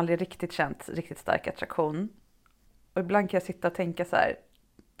folk som aldrig riktigt känt riktigt stark attraktion. Och ibland kan jag sitta och tänka så här,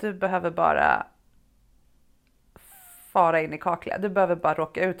 du behöver bara fara in i kaklet. Du behöver bara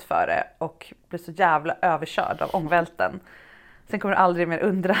råka ut för det och bli så jävla överkörd av ångvälten. Sen kommer du aldrig mer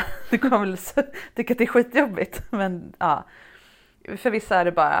undra. Du kommer väl tycka att det är skitjobbigt. Men ja, för vissa är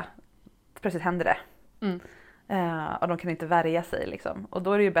det bara, plötsligt händer det. Och de kan inte värja sig liksom. Och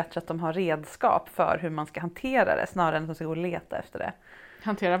då är det ju bättre att de har redskap för hur man ska hantera det, snarare än att de ska gå och leta efter det.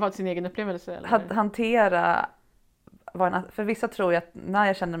 Hantera vad, sin egen upplevelse? Eller? Hantera... För vissa tror jag att när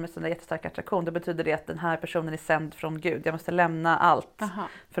jag känner mig sån där jättestark attraktion, då betyder det att den här personen är sänd från Gud. Jag måste lämna allt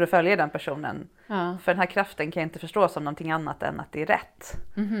för att följa den personen. För den här kraften kan jag inte förstå som någonting annat än att det är rätt.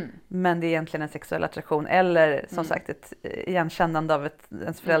 Men det är egentligen en sexuell attraktion eller som sagt ett igenkännande av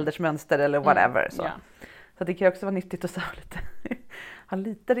ens förälders mönster eller whatever. Så det kan också vara nyttigt att ha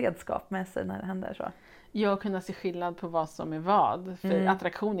lite redskap med sig när det händer så. Ja, kunna se skillnad på vad som är vad. För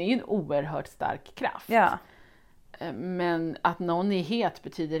attraktion är ju en oerhört stark kraft. Ja. Men att någon är het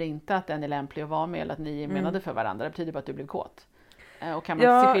betyder inte att den är lämplig att vara med eller att ni är menade för varandra. Det betyder bara att du blir kåt. Och kan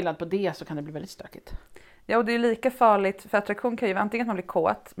man se skillnad på det så kan det bli väldigt stökigt. Ja, och det är lika farligt, för attraktion kan ju vara antingen att man blir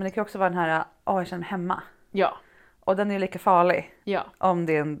kåt, men det kan också vara den här, jag känner mig hemma. Ja. Och den är ju lika farlig om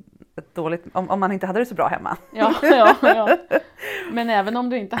det är ett dåligt, om man inte hade det så bra hemma. Ja. Men även om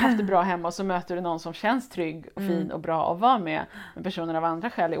du inte haft det bra hemma så möter du någon som känns trygg och fin och bra att vara med. Men personen av andra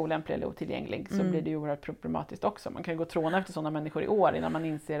skäl är olämplig eller otillgänglig så blir det ju oerhört problematiskt också. Man kan gå tråna efter sådana människor i år innan man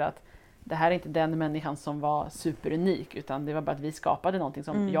inser att det här är inte den människan som var superunik, utan det var bara att vi skapade någonting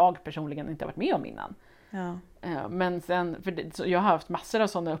som jag personligen inte har varit med om innan. Ja. Men sen, jag har haft massor av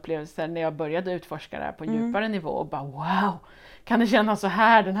sådana upplevelser när jag började utforska det här på en djupare nivå och bara wow, kan det kännas så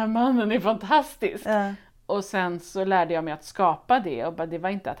här, den här mannen är fantastisk. Och sen så lärde jag mig att skapa det och det var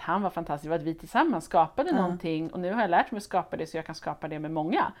inte att han var fantastisk, det var att vi tillsammans skapade någonting och nu har jag lärt mig att skapa det så jag kan skapa det med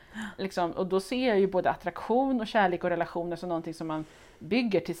många. Liksom, och då ser jag ju både attraktion och kärlek och relationer som någonting som man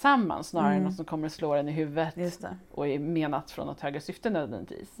bygger tillsammans snarare än något som kommer att slå en i huvudet och är menat från något högre syfte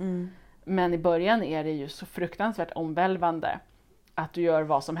nödvändigtvis. Men i början är det ju så fruktansvärt omvälvande att du gör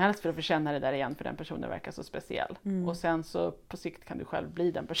vad som helst för att få känna det där igen för den personen verkar så speciell. Och sen så på sikt kan du själv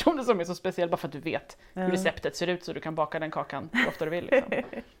bli den personen som är så speciell bara för att du vet hur receptet ser ut så du kan baka den kakan hur ofta du vill.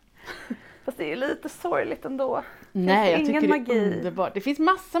 Liksom. Fast det är lite sorgligt ändå. Nej, jag tycker det är underbart. Det finns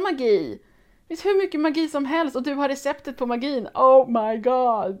massa magi. finns hur mycket magi som helst och du har receptet på magin. Oh my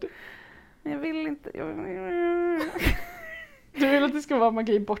god. Jag vill inte. Du vill att det ska vara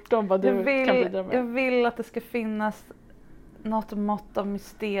magi bortom vad du kan bidra med. Jag vill att det ska finnas något mått av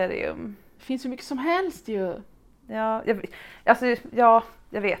mysterium. Det finns hur mycket som helst ju. Ja,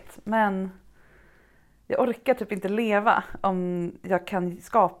 jag vet. Men jag orkar typ inte leva om jag kan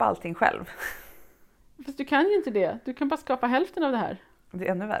skapa allting själv. Fast du kan ju inte det. Du kan bara skapa hälften av det här. Det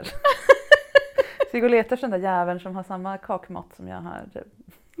är ännu värre. Så jag går och letar efter den där jäveln som har samma kakmått som jag har.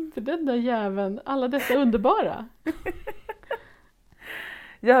 Inte den där jäveln. Alla dessa underbara.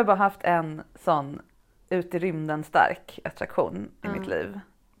 Jag har bara haft en sån ut i rymden stark attraktion i mitt liv.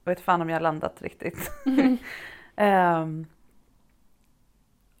 Jag vet fan om jag har landat riktigt.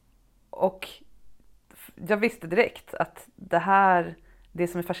 Och jag visste direkt att det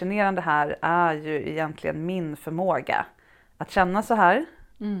som är fascinerande här är ju egentligen min förmåga att känna så här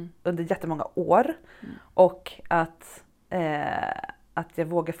under jättemånga år och att jag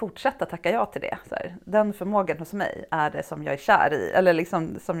vågar fortsätta tacka ja till det. Så här. Den förmågan hos mig är det som jag är kär i eller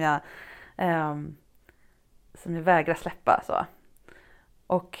liksom som jag vägrar släppa. Så.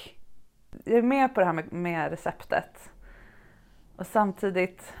 Och jag är med på det här med receptet och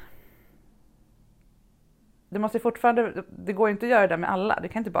samtidigt det går inte att göra det med alla. Du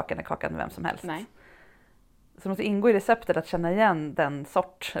kan inte baka den kakan med vem som helst. Nej. Så det måste ingå i receptet att känna igen den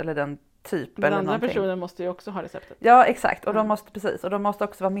sort eller den typ. Den eller andra någonting. personen måste ju också ha receptet. Ja, exakt. Och de måste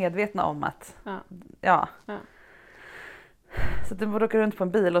också vara medvetna om att ja. Så du får åka runt på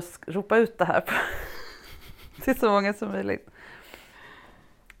en bil och ropa ut det här till så många som möjligt.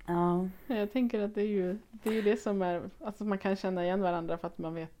 Ja. Jag tänker att det är ju det som är, alltså man kan känna igen varandra för att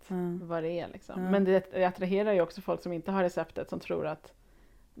man vet vad det är liksom. Men det attraherar ju också folk som inte har receptet, som tror att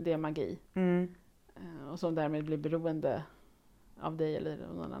det är magi. Och som därmed blir beroende av dig eller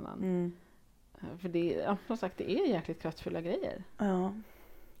någon annan. För det, som sagt, det är jäkligt kraftfulla grejer. Ja.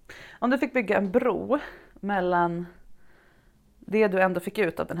 Om du fick bygga en bro mellan det du ändå fick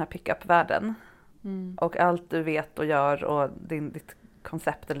ut av den här pick-up-världen och allt du vet och gör och ditt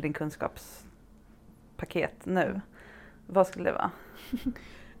koncept eller din kunskapspaket nu. Vad skulle det vara?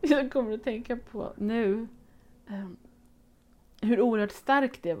 Jag kommer att tänka på nu hur oerhört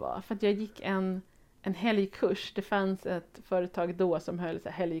starkt det var. För att jag gick en helgkurs. Det fanns ett företag då som höll så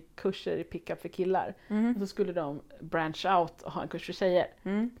här helgkurser i pickup för killar. Och så skulle de branch out och ha en kurs för tjejer.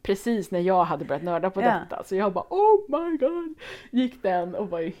 Precis när jag hade börjat nörda på detta. Så jag bara, oh my god. Gick den och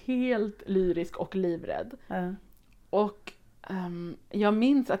var ju helt lyrisk och livrädd. Och jag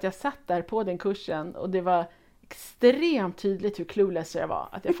minns att jag satt där på den kursen och det var extremt tydligt hur clueless jag var.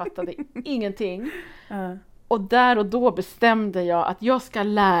 Att jag fattade ingenting. Och där och då bestämde jag att jag ska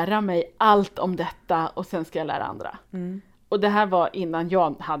lära mig allt om detta och sen ska jag lära andra. Och det här var innan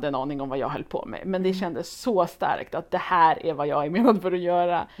jag hade en aning om vad jag höll på med. Men det kändes så starkt att det här är vad jag är menad för att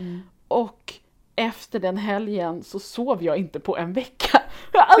göra. Och efter den helgen så sov jag inte på en vecka.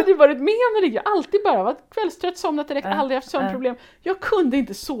 Jag har aldrig varit med om det. Jag har alltid bara varit kvällstrött, somnat direkt, aldrig haft sömnproblem. Jag kunde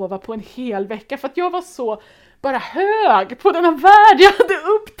inte sova på en hel vecka för att jag var så bara hög på den här värld jag hade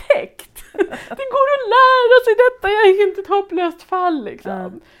upptäckt. Det går att lära sig detta, jag är inte ett hopplöst fall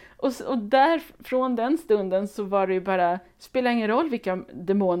liksom. Och där, från den stunden så var det ju bara, spelar ingen roll vilka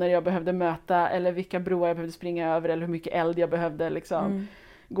demoner jag behövde möta eller vilka broar jag behövde springa över eller hur mycket eld jag behövde liksom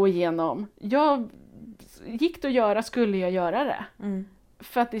gå igenom. Jag gick det att göra, skulle jag göra det.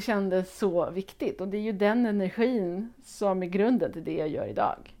 För att det kändes så viktigt. Och det är ju den energin som är grunden till det jag gör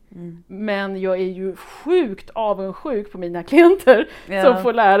idag. Men jag är ju sjukt avundsjuk på mina klienter som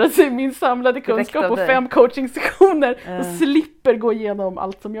får lära sig min samlade kunskap och 5 coaching-sessioner och slipper gå igenom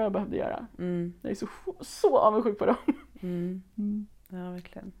allt som jag behövde göra. Jag är så avundsjuk på dem. Ja,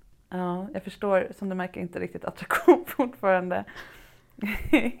 verkligen. Ja, jag förstår, som du märker, inte riktigt attraktion fortfarande.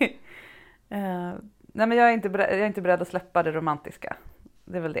 Nej, men jag är inte beredd att släppa det romantiska.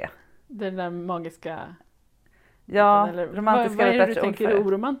 Det är väl det. Det där magiska. Ja, eller, romantiska vad är det du tänker är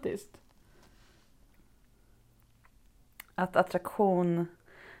oromantiskt? Att attraktion,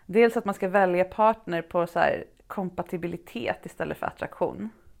 dels att man ska välja partner på så här kompatibilitet istället för attraktion.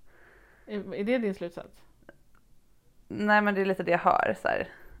 Är det din slutsats? Nej, men det är lite det jag hör. Så här.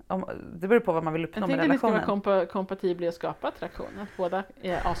 Det beror på vad man vill uppnå med relationen. Jag tänker att ni ska vara kompatibla och skapa attraktion. Att båda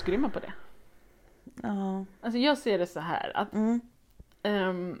är asgrymma på det. Ja. Alltså jag ser det så här. Att,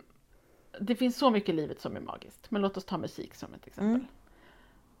 det finns så mycket i livet som är magiskt. Men låt oss ta musik som ett exempel.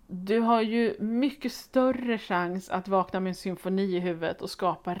 Du har ju mycket större chans att vakna med en symfoni i huvudet och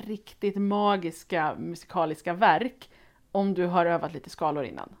skapa riktigt magiska musikaliska verk om du har övat lite skalor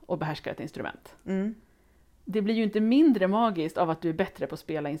innan och behärskar ett instrument. det blir ju inte mindre magiskt av att du är bättre på att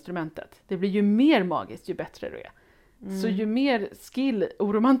spela instrumentet. Det blir ju mer magiskt ju bättre du är. Så ju mer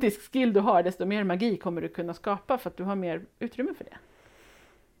oromantisk skill du har, desto mer magi kommer du kunna skapa för att du har mer utrymme för det.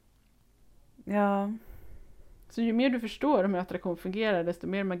 Ja. Så ju mer du förstår hur attraktion fungerar, desto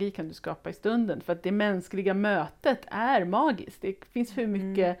mer magi kan du skapa i stunden. För att det mänskliga mötet är magiskt. Det finns hur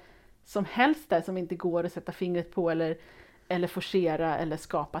mycket som helst där som inte går att sätta fingret på eller forcera eller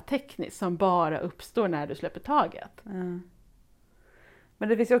skapa tekniskt. Som bara uppstår när du släpper taget. Mm. Men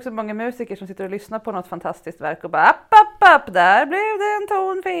det finns ju också många musiker som sitter och lyssnar på något fantastiskt verk och bara app, där blev det en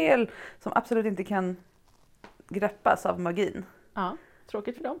ton fel. Som absolut inte kan greppas av magin. Ja,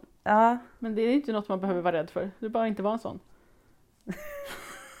 tråkigt för dem. Ja. Men det är inte något man behöver vara rädd för. Du bara inte vara en sån.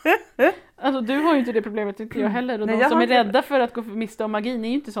 Alltså du har ju inte det problemet, inte jag heller. Och nej, de som är rädda för att gå miste om magin är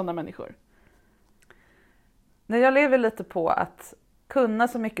ju inte sådana människor. Nej, jag lever lite på att kunna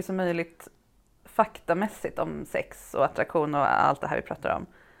så mycket som möjligt faktamässigt om sex och attraktion och allt det här vi pratar om.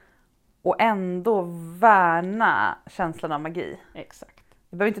 Och ändå värna känslan av magi. Exakt.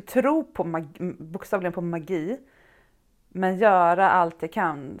 Jag behöver inte tro på bokstavligen på magi. Men göra allt jag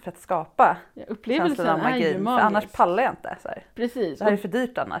kan för att skapa upplevelsen av magi. Är ju för annars pallar jag inte. Så här. Precis. Det här är för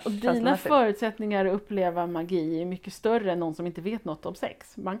dyrt annars. Och dina förutsättningar att uppleva magi är mycket större än någon som inte vet något om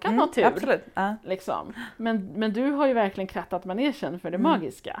sex. Man kan ha tur. Absolut. Liksom. Men du har ju verkligen krattat manegen för det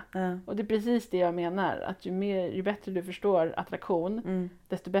magiska. Och det är precis det jag menar. Att ju bättre du förstår attraktion,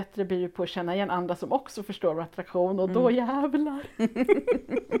 desto bättre blir du på att känna igen andra som också förstår attraktion. Och då jävlar.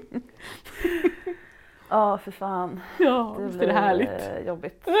 Ja, för fan. Ja, det är härligt.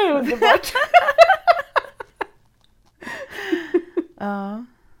 Jobbigt. Det är underbart. Ja.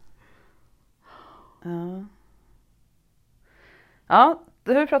 Ja,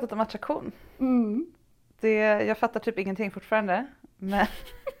 du har pratat om attraktion. Jag fattar typ ingenting fortfarande. Men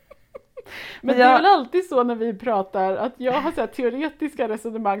det är väl alltid så när vi pratar att jag har så här teoretiska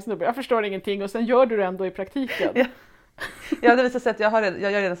resonemang. Jag förstår ingenting och sen gör du det ändå i praktiken. Ja, det visar sig att jag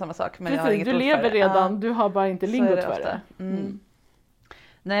gör redan samma sak. Men precis, jag har inget du lever redan, du har bara inte lingot för det.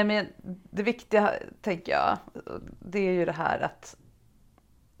 Nej, men det viktiga tänker jag, det är ju det här att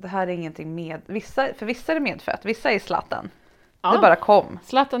det här är ingenting med, för vissa är det medfött, vissa är Zlatan. Det bara kom.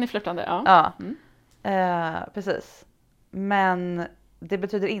 Zlatan är flörtande, ja. Precis. Men det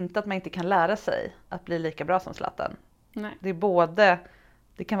betyder inte att man inte kan lära sig att bli lika bra som Zlatan. Nej.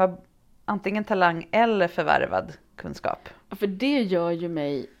 Det kan vara antingen talang eller förvärvad kunskap. För det gör ju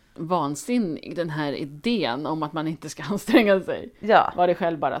mig vansinnig, den här idén om att man inte ska anstränga sig. Ja. Var det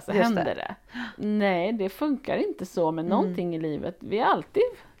själv bara så händer det. Nej, det funkar inte så med någonting i livet. Vi är alltid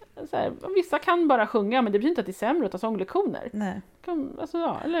så här, vissa kan bara sjunga, men det betyder inte att det är sämre att ta sånglektioner. Nej.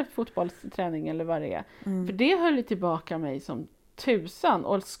 Eller fotbollsträning eller vad det är. För det höll tillbaka mig som tusan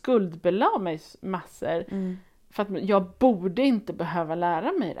och skuldbelade mig massor. För att jag borde inte behöva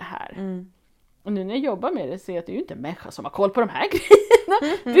lära mig det här. Och nu när jag jobbar med det ser jag att det är ju inte en människa som har koll på de här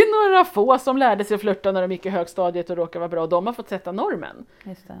grejerna. Det är några få som lärde sig att flirta när de gick i högstadiet och råkade vara bra. Och de har fått sätta normen.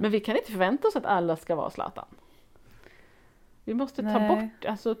 Men vi kan inte förvänta oss att alla ska vara Zlatan. Vi måste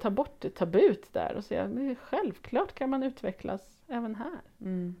ta bort det tabut där och säga att självklart kan man utvecklas även här.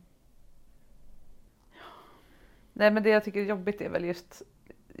 Nej, men det jag tycker är jobbigt är väl just,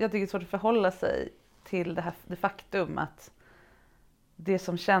 jag tycker det är svårt att förhålla sig till det faktum att det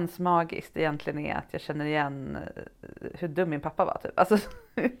som känns magiskt egentligen är att jag känner igen hur dum min pappa var typ. Alltså,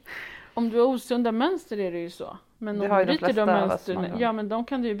 om du har osunda mönster är det ju så. Men om du bryter de mönstren, ja men de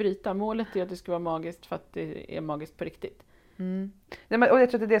kan du ju bryta. Målet är att det ska vara magiskt för att det är magiskt på riktigt. Ja, men, och jag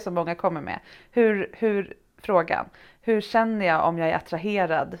tror att det är det som många kommer med. Frågan, hur känner jag om jag är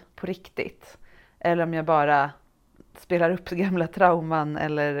attraherad på riktigt? Eller om jag bara spelar upp gamla trauman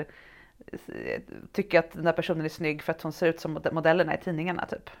eller tycker att den där personen är snygg för att hon ser ut som modellerna i tidningarna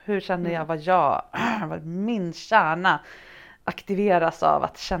typ. Hur känner jag vad min kärna aktiveras av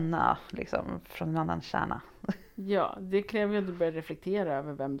att känna liksom från en annan kärna? Ja, det kräver ju att du börjar reflektera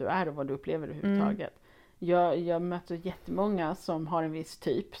över vem du är och vad du upplever överhuvudtaget. Jag möter jättemånga som har en viss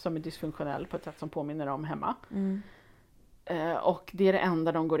typ som är dysfunktionell på ett sätt som påminner om hemma. Och det är det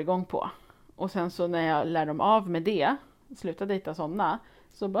enda de går igång på. Och sen så när jag lär dem av med det, sluta dejta sådana,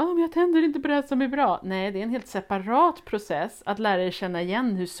 så bara, men jag tänder inte på det som är bra. Nej, det är en helt separat process att lära dig känna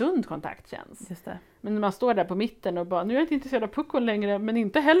igen hur sund kontakt känns. Just det. Men när man står där på mitten och bara, nu är jag inte intresserad av puckon längre, men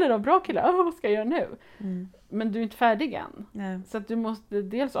inte heller av bra killar. Vad ska jag göra nu? Men du är inte färdig än. Så att du måste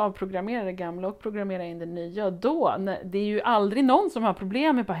dels avprogrammera det gamla och programmera in det nya. Och då, det är ju aldrig någon som har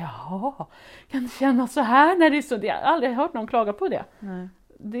problem med bara, jaha, kan det kännas så här när det är så? Jag har aldrig hört någon klaga på det. Nej.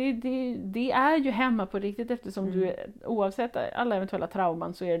 det är ju hemma på riktigt eftersom du är, oavsett alla eventuella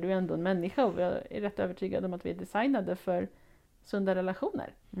trauman så är du ändå en människa och jag är rätt övertygad om att vi är designade för sunda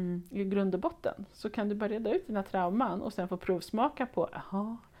relationer. I grund och botten så kan du bara reda ut dina trauman och sen få provsmaka på,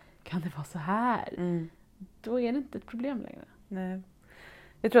 jaha, kan det vara så här? Då är det inte ett problem längre. Nej.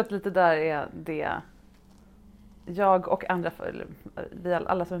 Jag tror att lite där är det jag och andra, vi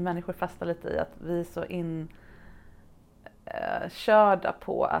alla som är människor fastnar lite i att vi är så körda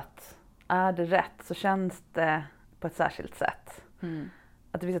på att är det rätt så känns det på ett särskilt sätt.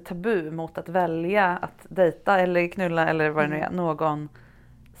 Att det finns ett tabu mot att välja att dejta eller knulla eller vad det nu är, någon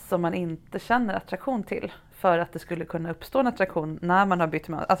som man inte känner attraktion till. För att det skulle kunna uppstå en attraktion när man har bytt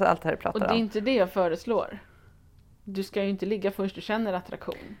med, alltså allt det här vi pratar om. Och det är inte det jag föreslår. Du ska ju inte ligga först du känner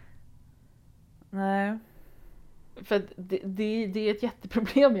attraktion. Nej. För det är ett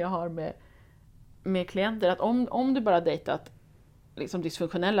jätteproblem jag har med klienter. Att om du bara dejtat liksom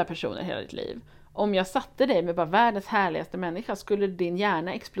dysfunktionella personer hela ditt liv. Om jag satte dig med bara världens härligaste människa skulle din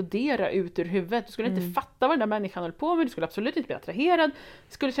hjärna explodera ut ur huvudet. Du skulle inte fatta vad den där människan håller på med. Du skulle absolut inte bli attraherad.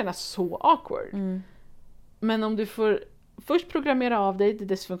 Det skulle kännas så awkward. Men om du får först programmera av dig det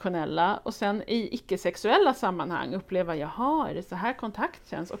dysfunktionella och sen i icke-sexuella sammanhang uppleva, jaha, är det så här kontakt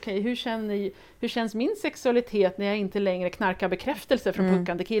känns? Okej, hur känns min sexualitet när jag inte längre knarkar bekräftelse från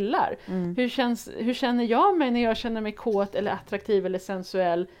puckande killar? Hur känner jag mig när jag känner mig kåt eller attraktiv eller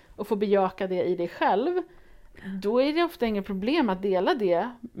sensuell och får bejaka det i dig själv? Då är det ofta inget problem att dela det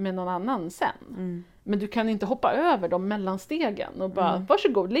med någon annan sen. Men du kan inte hoppa över de mellanstegen och bara,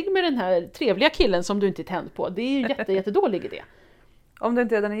 varsågod, ligg med den här trevliga killen som du inte är tänd på. Det är ju jättedålig idé. Om du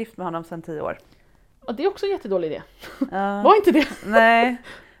inte redan är gift med honom sedan 10 år. Och det är också en jättedålig idé. Var inte det? Nej,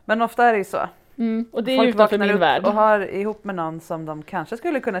 men ofta är det ju så. Och det är ju utanför min värld. Och har ihop med någon som de kanske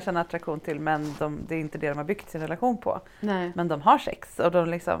skulle kunna känna attraktion till, men det är inte det de har byggt sin relation på. Nej. Men de har sex och de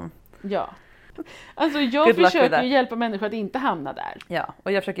liksom... Ja. Alltså jag försöker ju hjälpa människor att inte hamna där. Ja,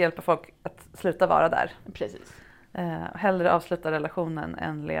 och jag försöker hjälpa folk att sluta vara där. Precis. Hellre avsluta relationen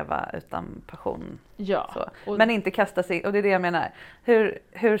än leva utan passion. Ja. Men inte kasta sig, och det är det jag menar.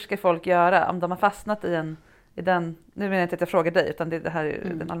 Hur ska folk göra om de har fastnat i den, nu menar jag inte att jag frågar dig utan det här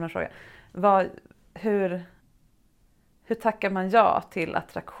är den allmänna frågan. Hur tackar man ja till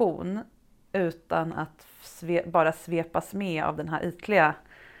attraktion utan att bara svepas med av den här ytliga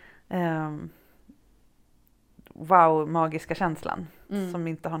magiska känslan som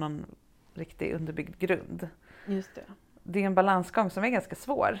inte har någon riktig underbyggd grund. Just det. Det är en balansgång som är ganska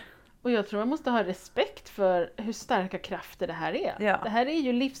svår. Och jag tror man måste ha respekt för hur starka krafter det här är. Ja. Det här är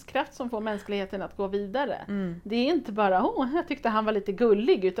ju livskraft som får mänskligheten att gå vidare. Det är inte bara, jag tyckte han var lite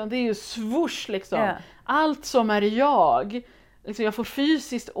gullig, utan det är ju swoosh liksom. Yeah. Allt som är jag. Liksom, jag får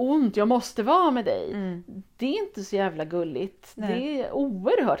fysiskt ont, jag måste vara med dig. Det är inte så jävla gulligt. Nej. Det är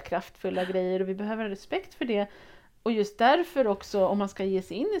oerhört kraftfulla grejer och vi behöver respekt för det. Och just därför också, om man ska ge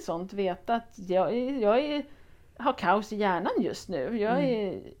sig in i sånt, veta att jag har kaos i hjärnan just nu. Jag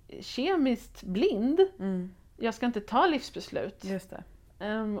är kemiskt blind. Jag ska inte ta livsbeslut. Just det.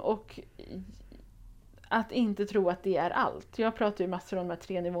 Och att inte tro att det är allt. Jag pratar ju massor om de här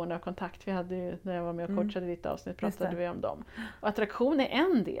 3 nivåerna av kontakt. Vi hade ju, när jag var med och coachade ditt avsnitt, pratade vi om dem. Och attraktion är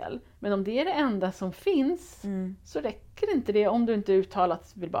en del. Men om det är det enda som finns så räcker inte det om du inte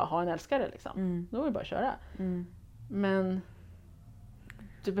uttalat vill bara ha en älskare. Liksom. Då är det bara att köra. Men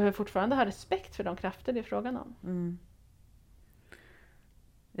du behöver fortfarande ha respekt för de krafter det är frågan om.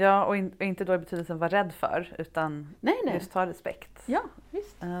 Ja, och inte då i betydelsen vara rädd för, utan just ha respekt. Ja,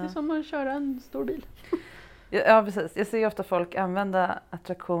 visst. Det är som att köra en stor bil. Ja, precis. Jag ser ju ofta folk använda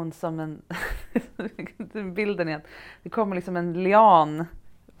attraktion som en... bilden är att det kommer liksom en lian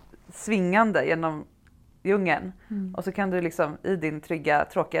svingande genom djungeln. Och så kan du liksom i din trygga,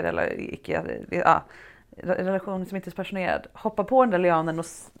 tråkiga eller relation som inte är passionerad hoppa på den där lianen och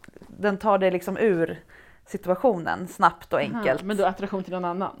den tar dig liksom ur situationen snabbt och enkelt. Men då attraktion till någon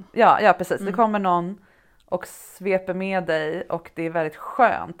annan? Ja, precis. Det kommer någon och sveper med dig och det är väldigt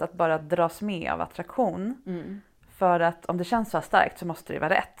skönt att bara dras med av attraktion. För att om det känns så starkt så måste det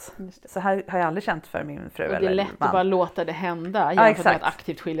vara rätt. Så här har jag aldrig känt för min fru eller man. Det är lätt att bara låta det hända jämfört med att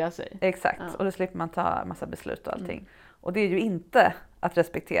aktivt skilja sig. Exakt, och då slipper man ta massa beslut och allting. Och det är ju inte att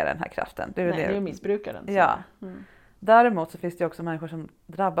respektera den här kraften. Det är att missbruka den. Ja. Däremot så finns det också människor som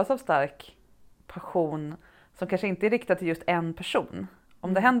drabbas av stark passion som kanske inte är riktad till just en person.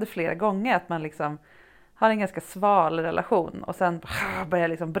 Om det händer flera gånger att man liksom har en ganska sval relation och sen börjar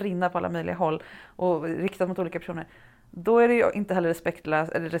liksom brinna på alla möjliga håll och riktat mot olika personer. Då är det ju inte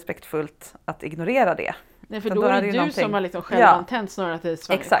heller respektfullt att ignorera det. Nej, för då är det du som har liksom självantänt snarare att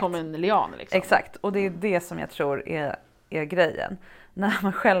det kommer en lian. Liksom. Exakt, och det är det som jag tror är grejen. när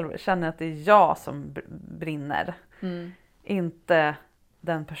man själv känner att det är jag som brinner. Inte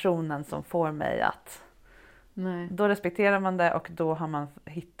den personen som får mig att... Nej. Då respekterar man det och då har man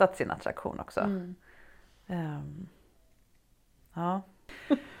hittat sin attraktion också. Ja.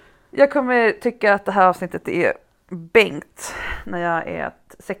 Jag kommer tycka att det här avsnittet är bänkt när jag är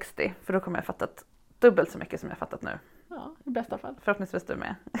 60. För då kommer jag fattat dubbelt så mycket som jag fattat nu. Ja, i bästa fall. Förhoppningsvis du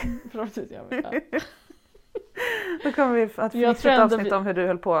med. Förhoppningsvis jag med. Ja. Då kommer vi att få ett avsnitt om hur du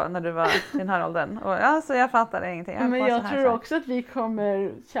höll på när du var i den här åldern. Och alltså jag fattar ingenting. Men jag tror också att vi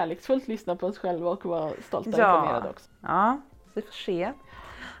kommer kärleksfullt lyssna på oss själva och vara stolta och imponerade också. Ja, vi får se.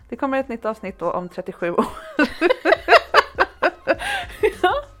 Det kommer ett nytt avsnitt då om 37 år.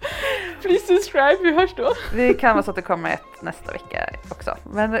 Ja. Please subscribe, vi hörs då. Det kan vara så att det kommer ett nästa vecka också.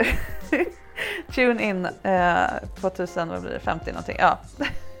 Men tune in 2050 någonting. Ja.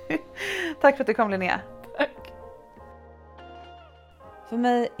 Tack för att du kom, Linnea. Tack. För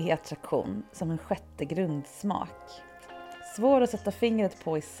mig är attraktion som en sjätte grundsmak. Svår att sätta fingret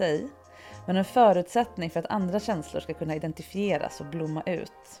på i sig, men en förutsättning för att andra känslor ska kunna identifieras och blomma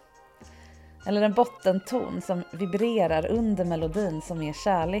ut. Eller en bottenton som vibrerar under melodin som är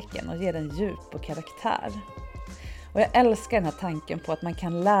kärleken och ger den djup och karaktär. Och jag älskar den här tanken på att man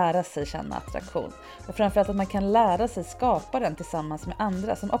kan lära sig känna attraktion. Och framförallt att man kan lära sig skapa den tillsammans med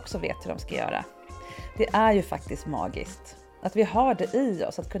andra som också vet hur de ska göra. Det är ju faktiskt magiskt. Att vi har det i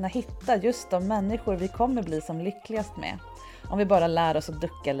oss att kunna hitta just de människor vi kommer bli som lyckligast med. Om vi bara lär oss att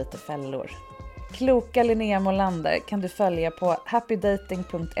ducka lite fällor. Kloka Linnea Molander kan du följa på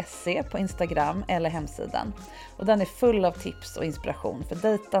happydating.se på Instagram eller hemsidan. Och den är full av tips och inspiration för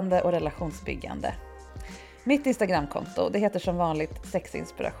dejtande och relationsbyggande. Mitt Instagramkonto, det heter som vanligt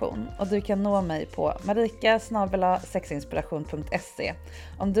sexinspiration. Och du kan nå mig på marika@sexinspiration.se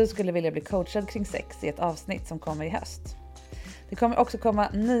om du skulle vilja bli coachad kring sex i ett avsnitt som kommer i höst. Det kommer också komma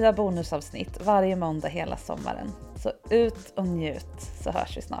nya bonusavsnitt varje måndag hela sommaren. Så ut och njut, så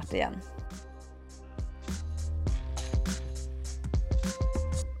hörs vi snart igen.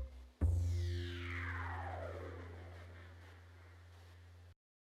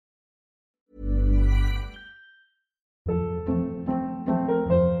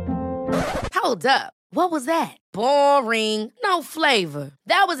 Hold up. What was that? Boring. No flavor.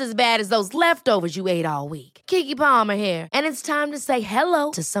 That was as bad as those leftovers you ate all week. Keke Palmer here, and it's time to say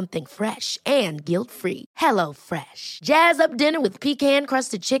hello to something fresh and guilt-free. Hello Fresh. Jazz up dinner with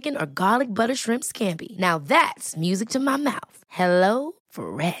pecan-crusted chicken or garlic butter shrimp scampi. Now that's music to my mouth. Hello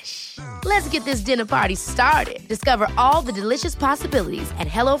Fresh. Let's get this dinner party started. Discover all the delicious possibilities at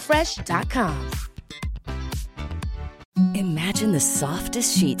hellofresh.com. Imagine the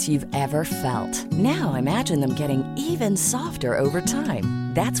softest sheets you've ever felt. Now imagine them getting even softer over time.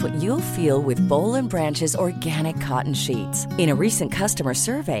 That's what you'll feel with Boll & Branch's organic cotton sheets. In a recent customer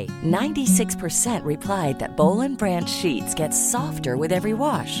survey, 96% replied that Boll & Branch sheets get softer with every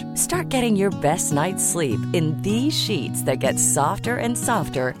wash. Start getting your best night's sleep in these sheets that get softer and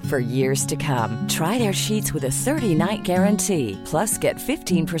softer for years to come. Try their sheets with a 30-night guarantee. Plus, get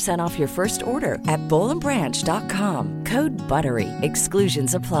 15% off your first order at bollandbranch.com. Code BUTTERY.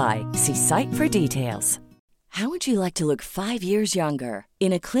 Exclusions apply. See site for details. How would you like to look 5 years younger?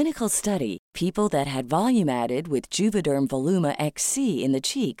 In a clinical study, people that had volume added with Juvederm Voluma XC in the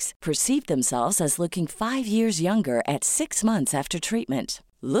cheeks perceived themselves as looking 5 years younger at 6 months after treatment.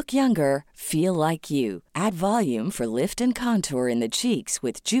 Look younger, feel like you. Add volume for lift and contour in the cheeks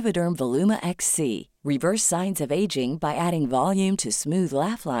with Juvederm Voluma XC. Reverse signs of aging by adding volume to smooth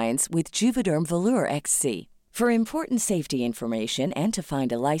laugh lines with Juvederm Volure XC. For important safety information and to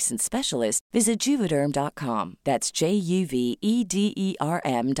find a licensed specialist, visit Juvederm.com. That's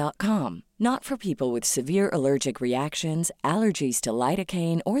JUVEDERM.com. Not for people with severe allergic reactions, allergies to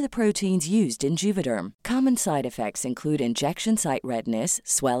lidocaine, or the proteins used in Juvederm. Common side effects include injection site redness,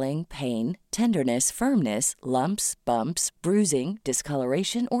 swelling, pain, tenderness, firmness, lumps, bumps, bruising,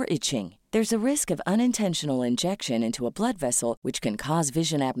 discoloration, or itching. There's a risk of unintentional injection into a blood vessel, which can cause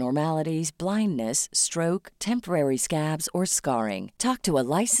vision abnormalities, blindness, stroke, temporary scabs, or scarring. Talk to a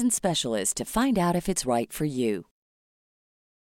licensed specialist to find out if it's right for you.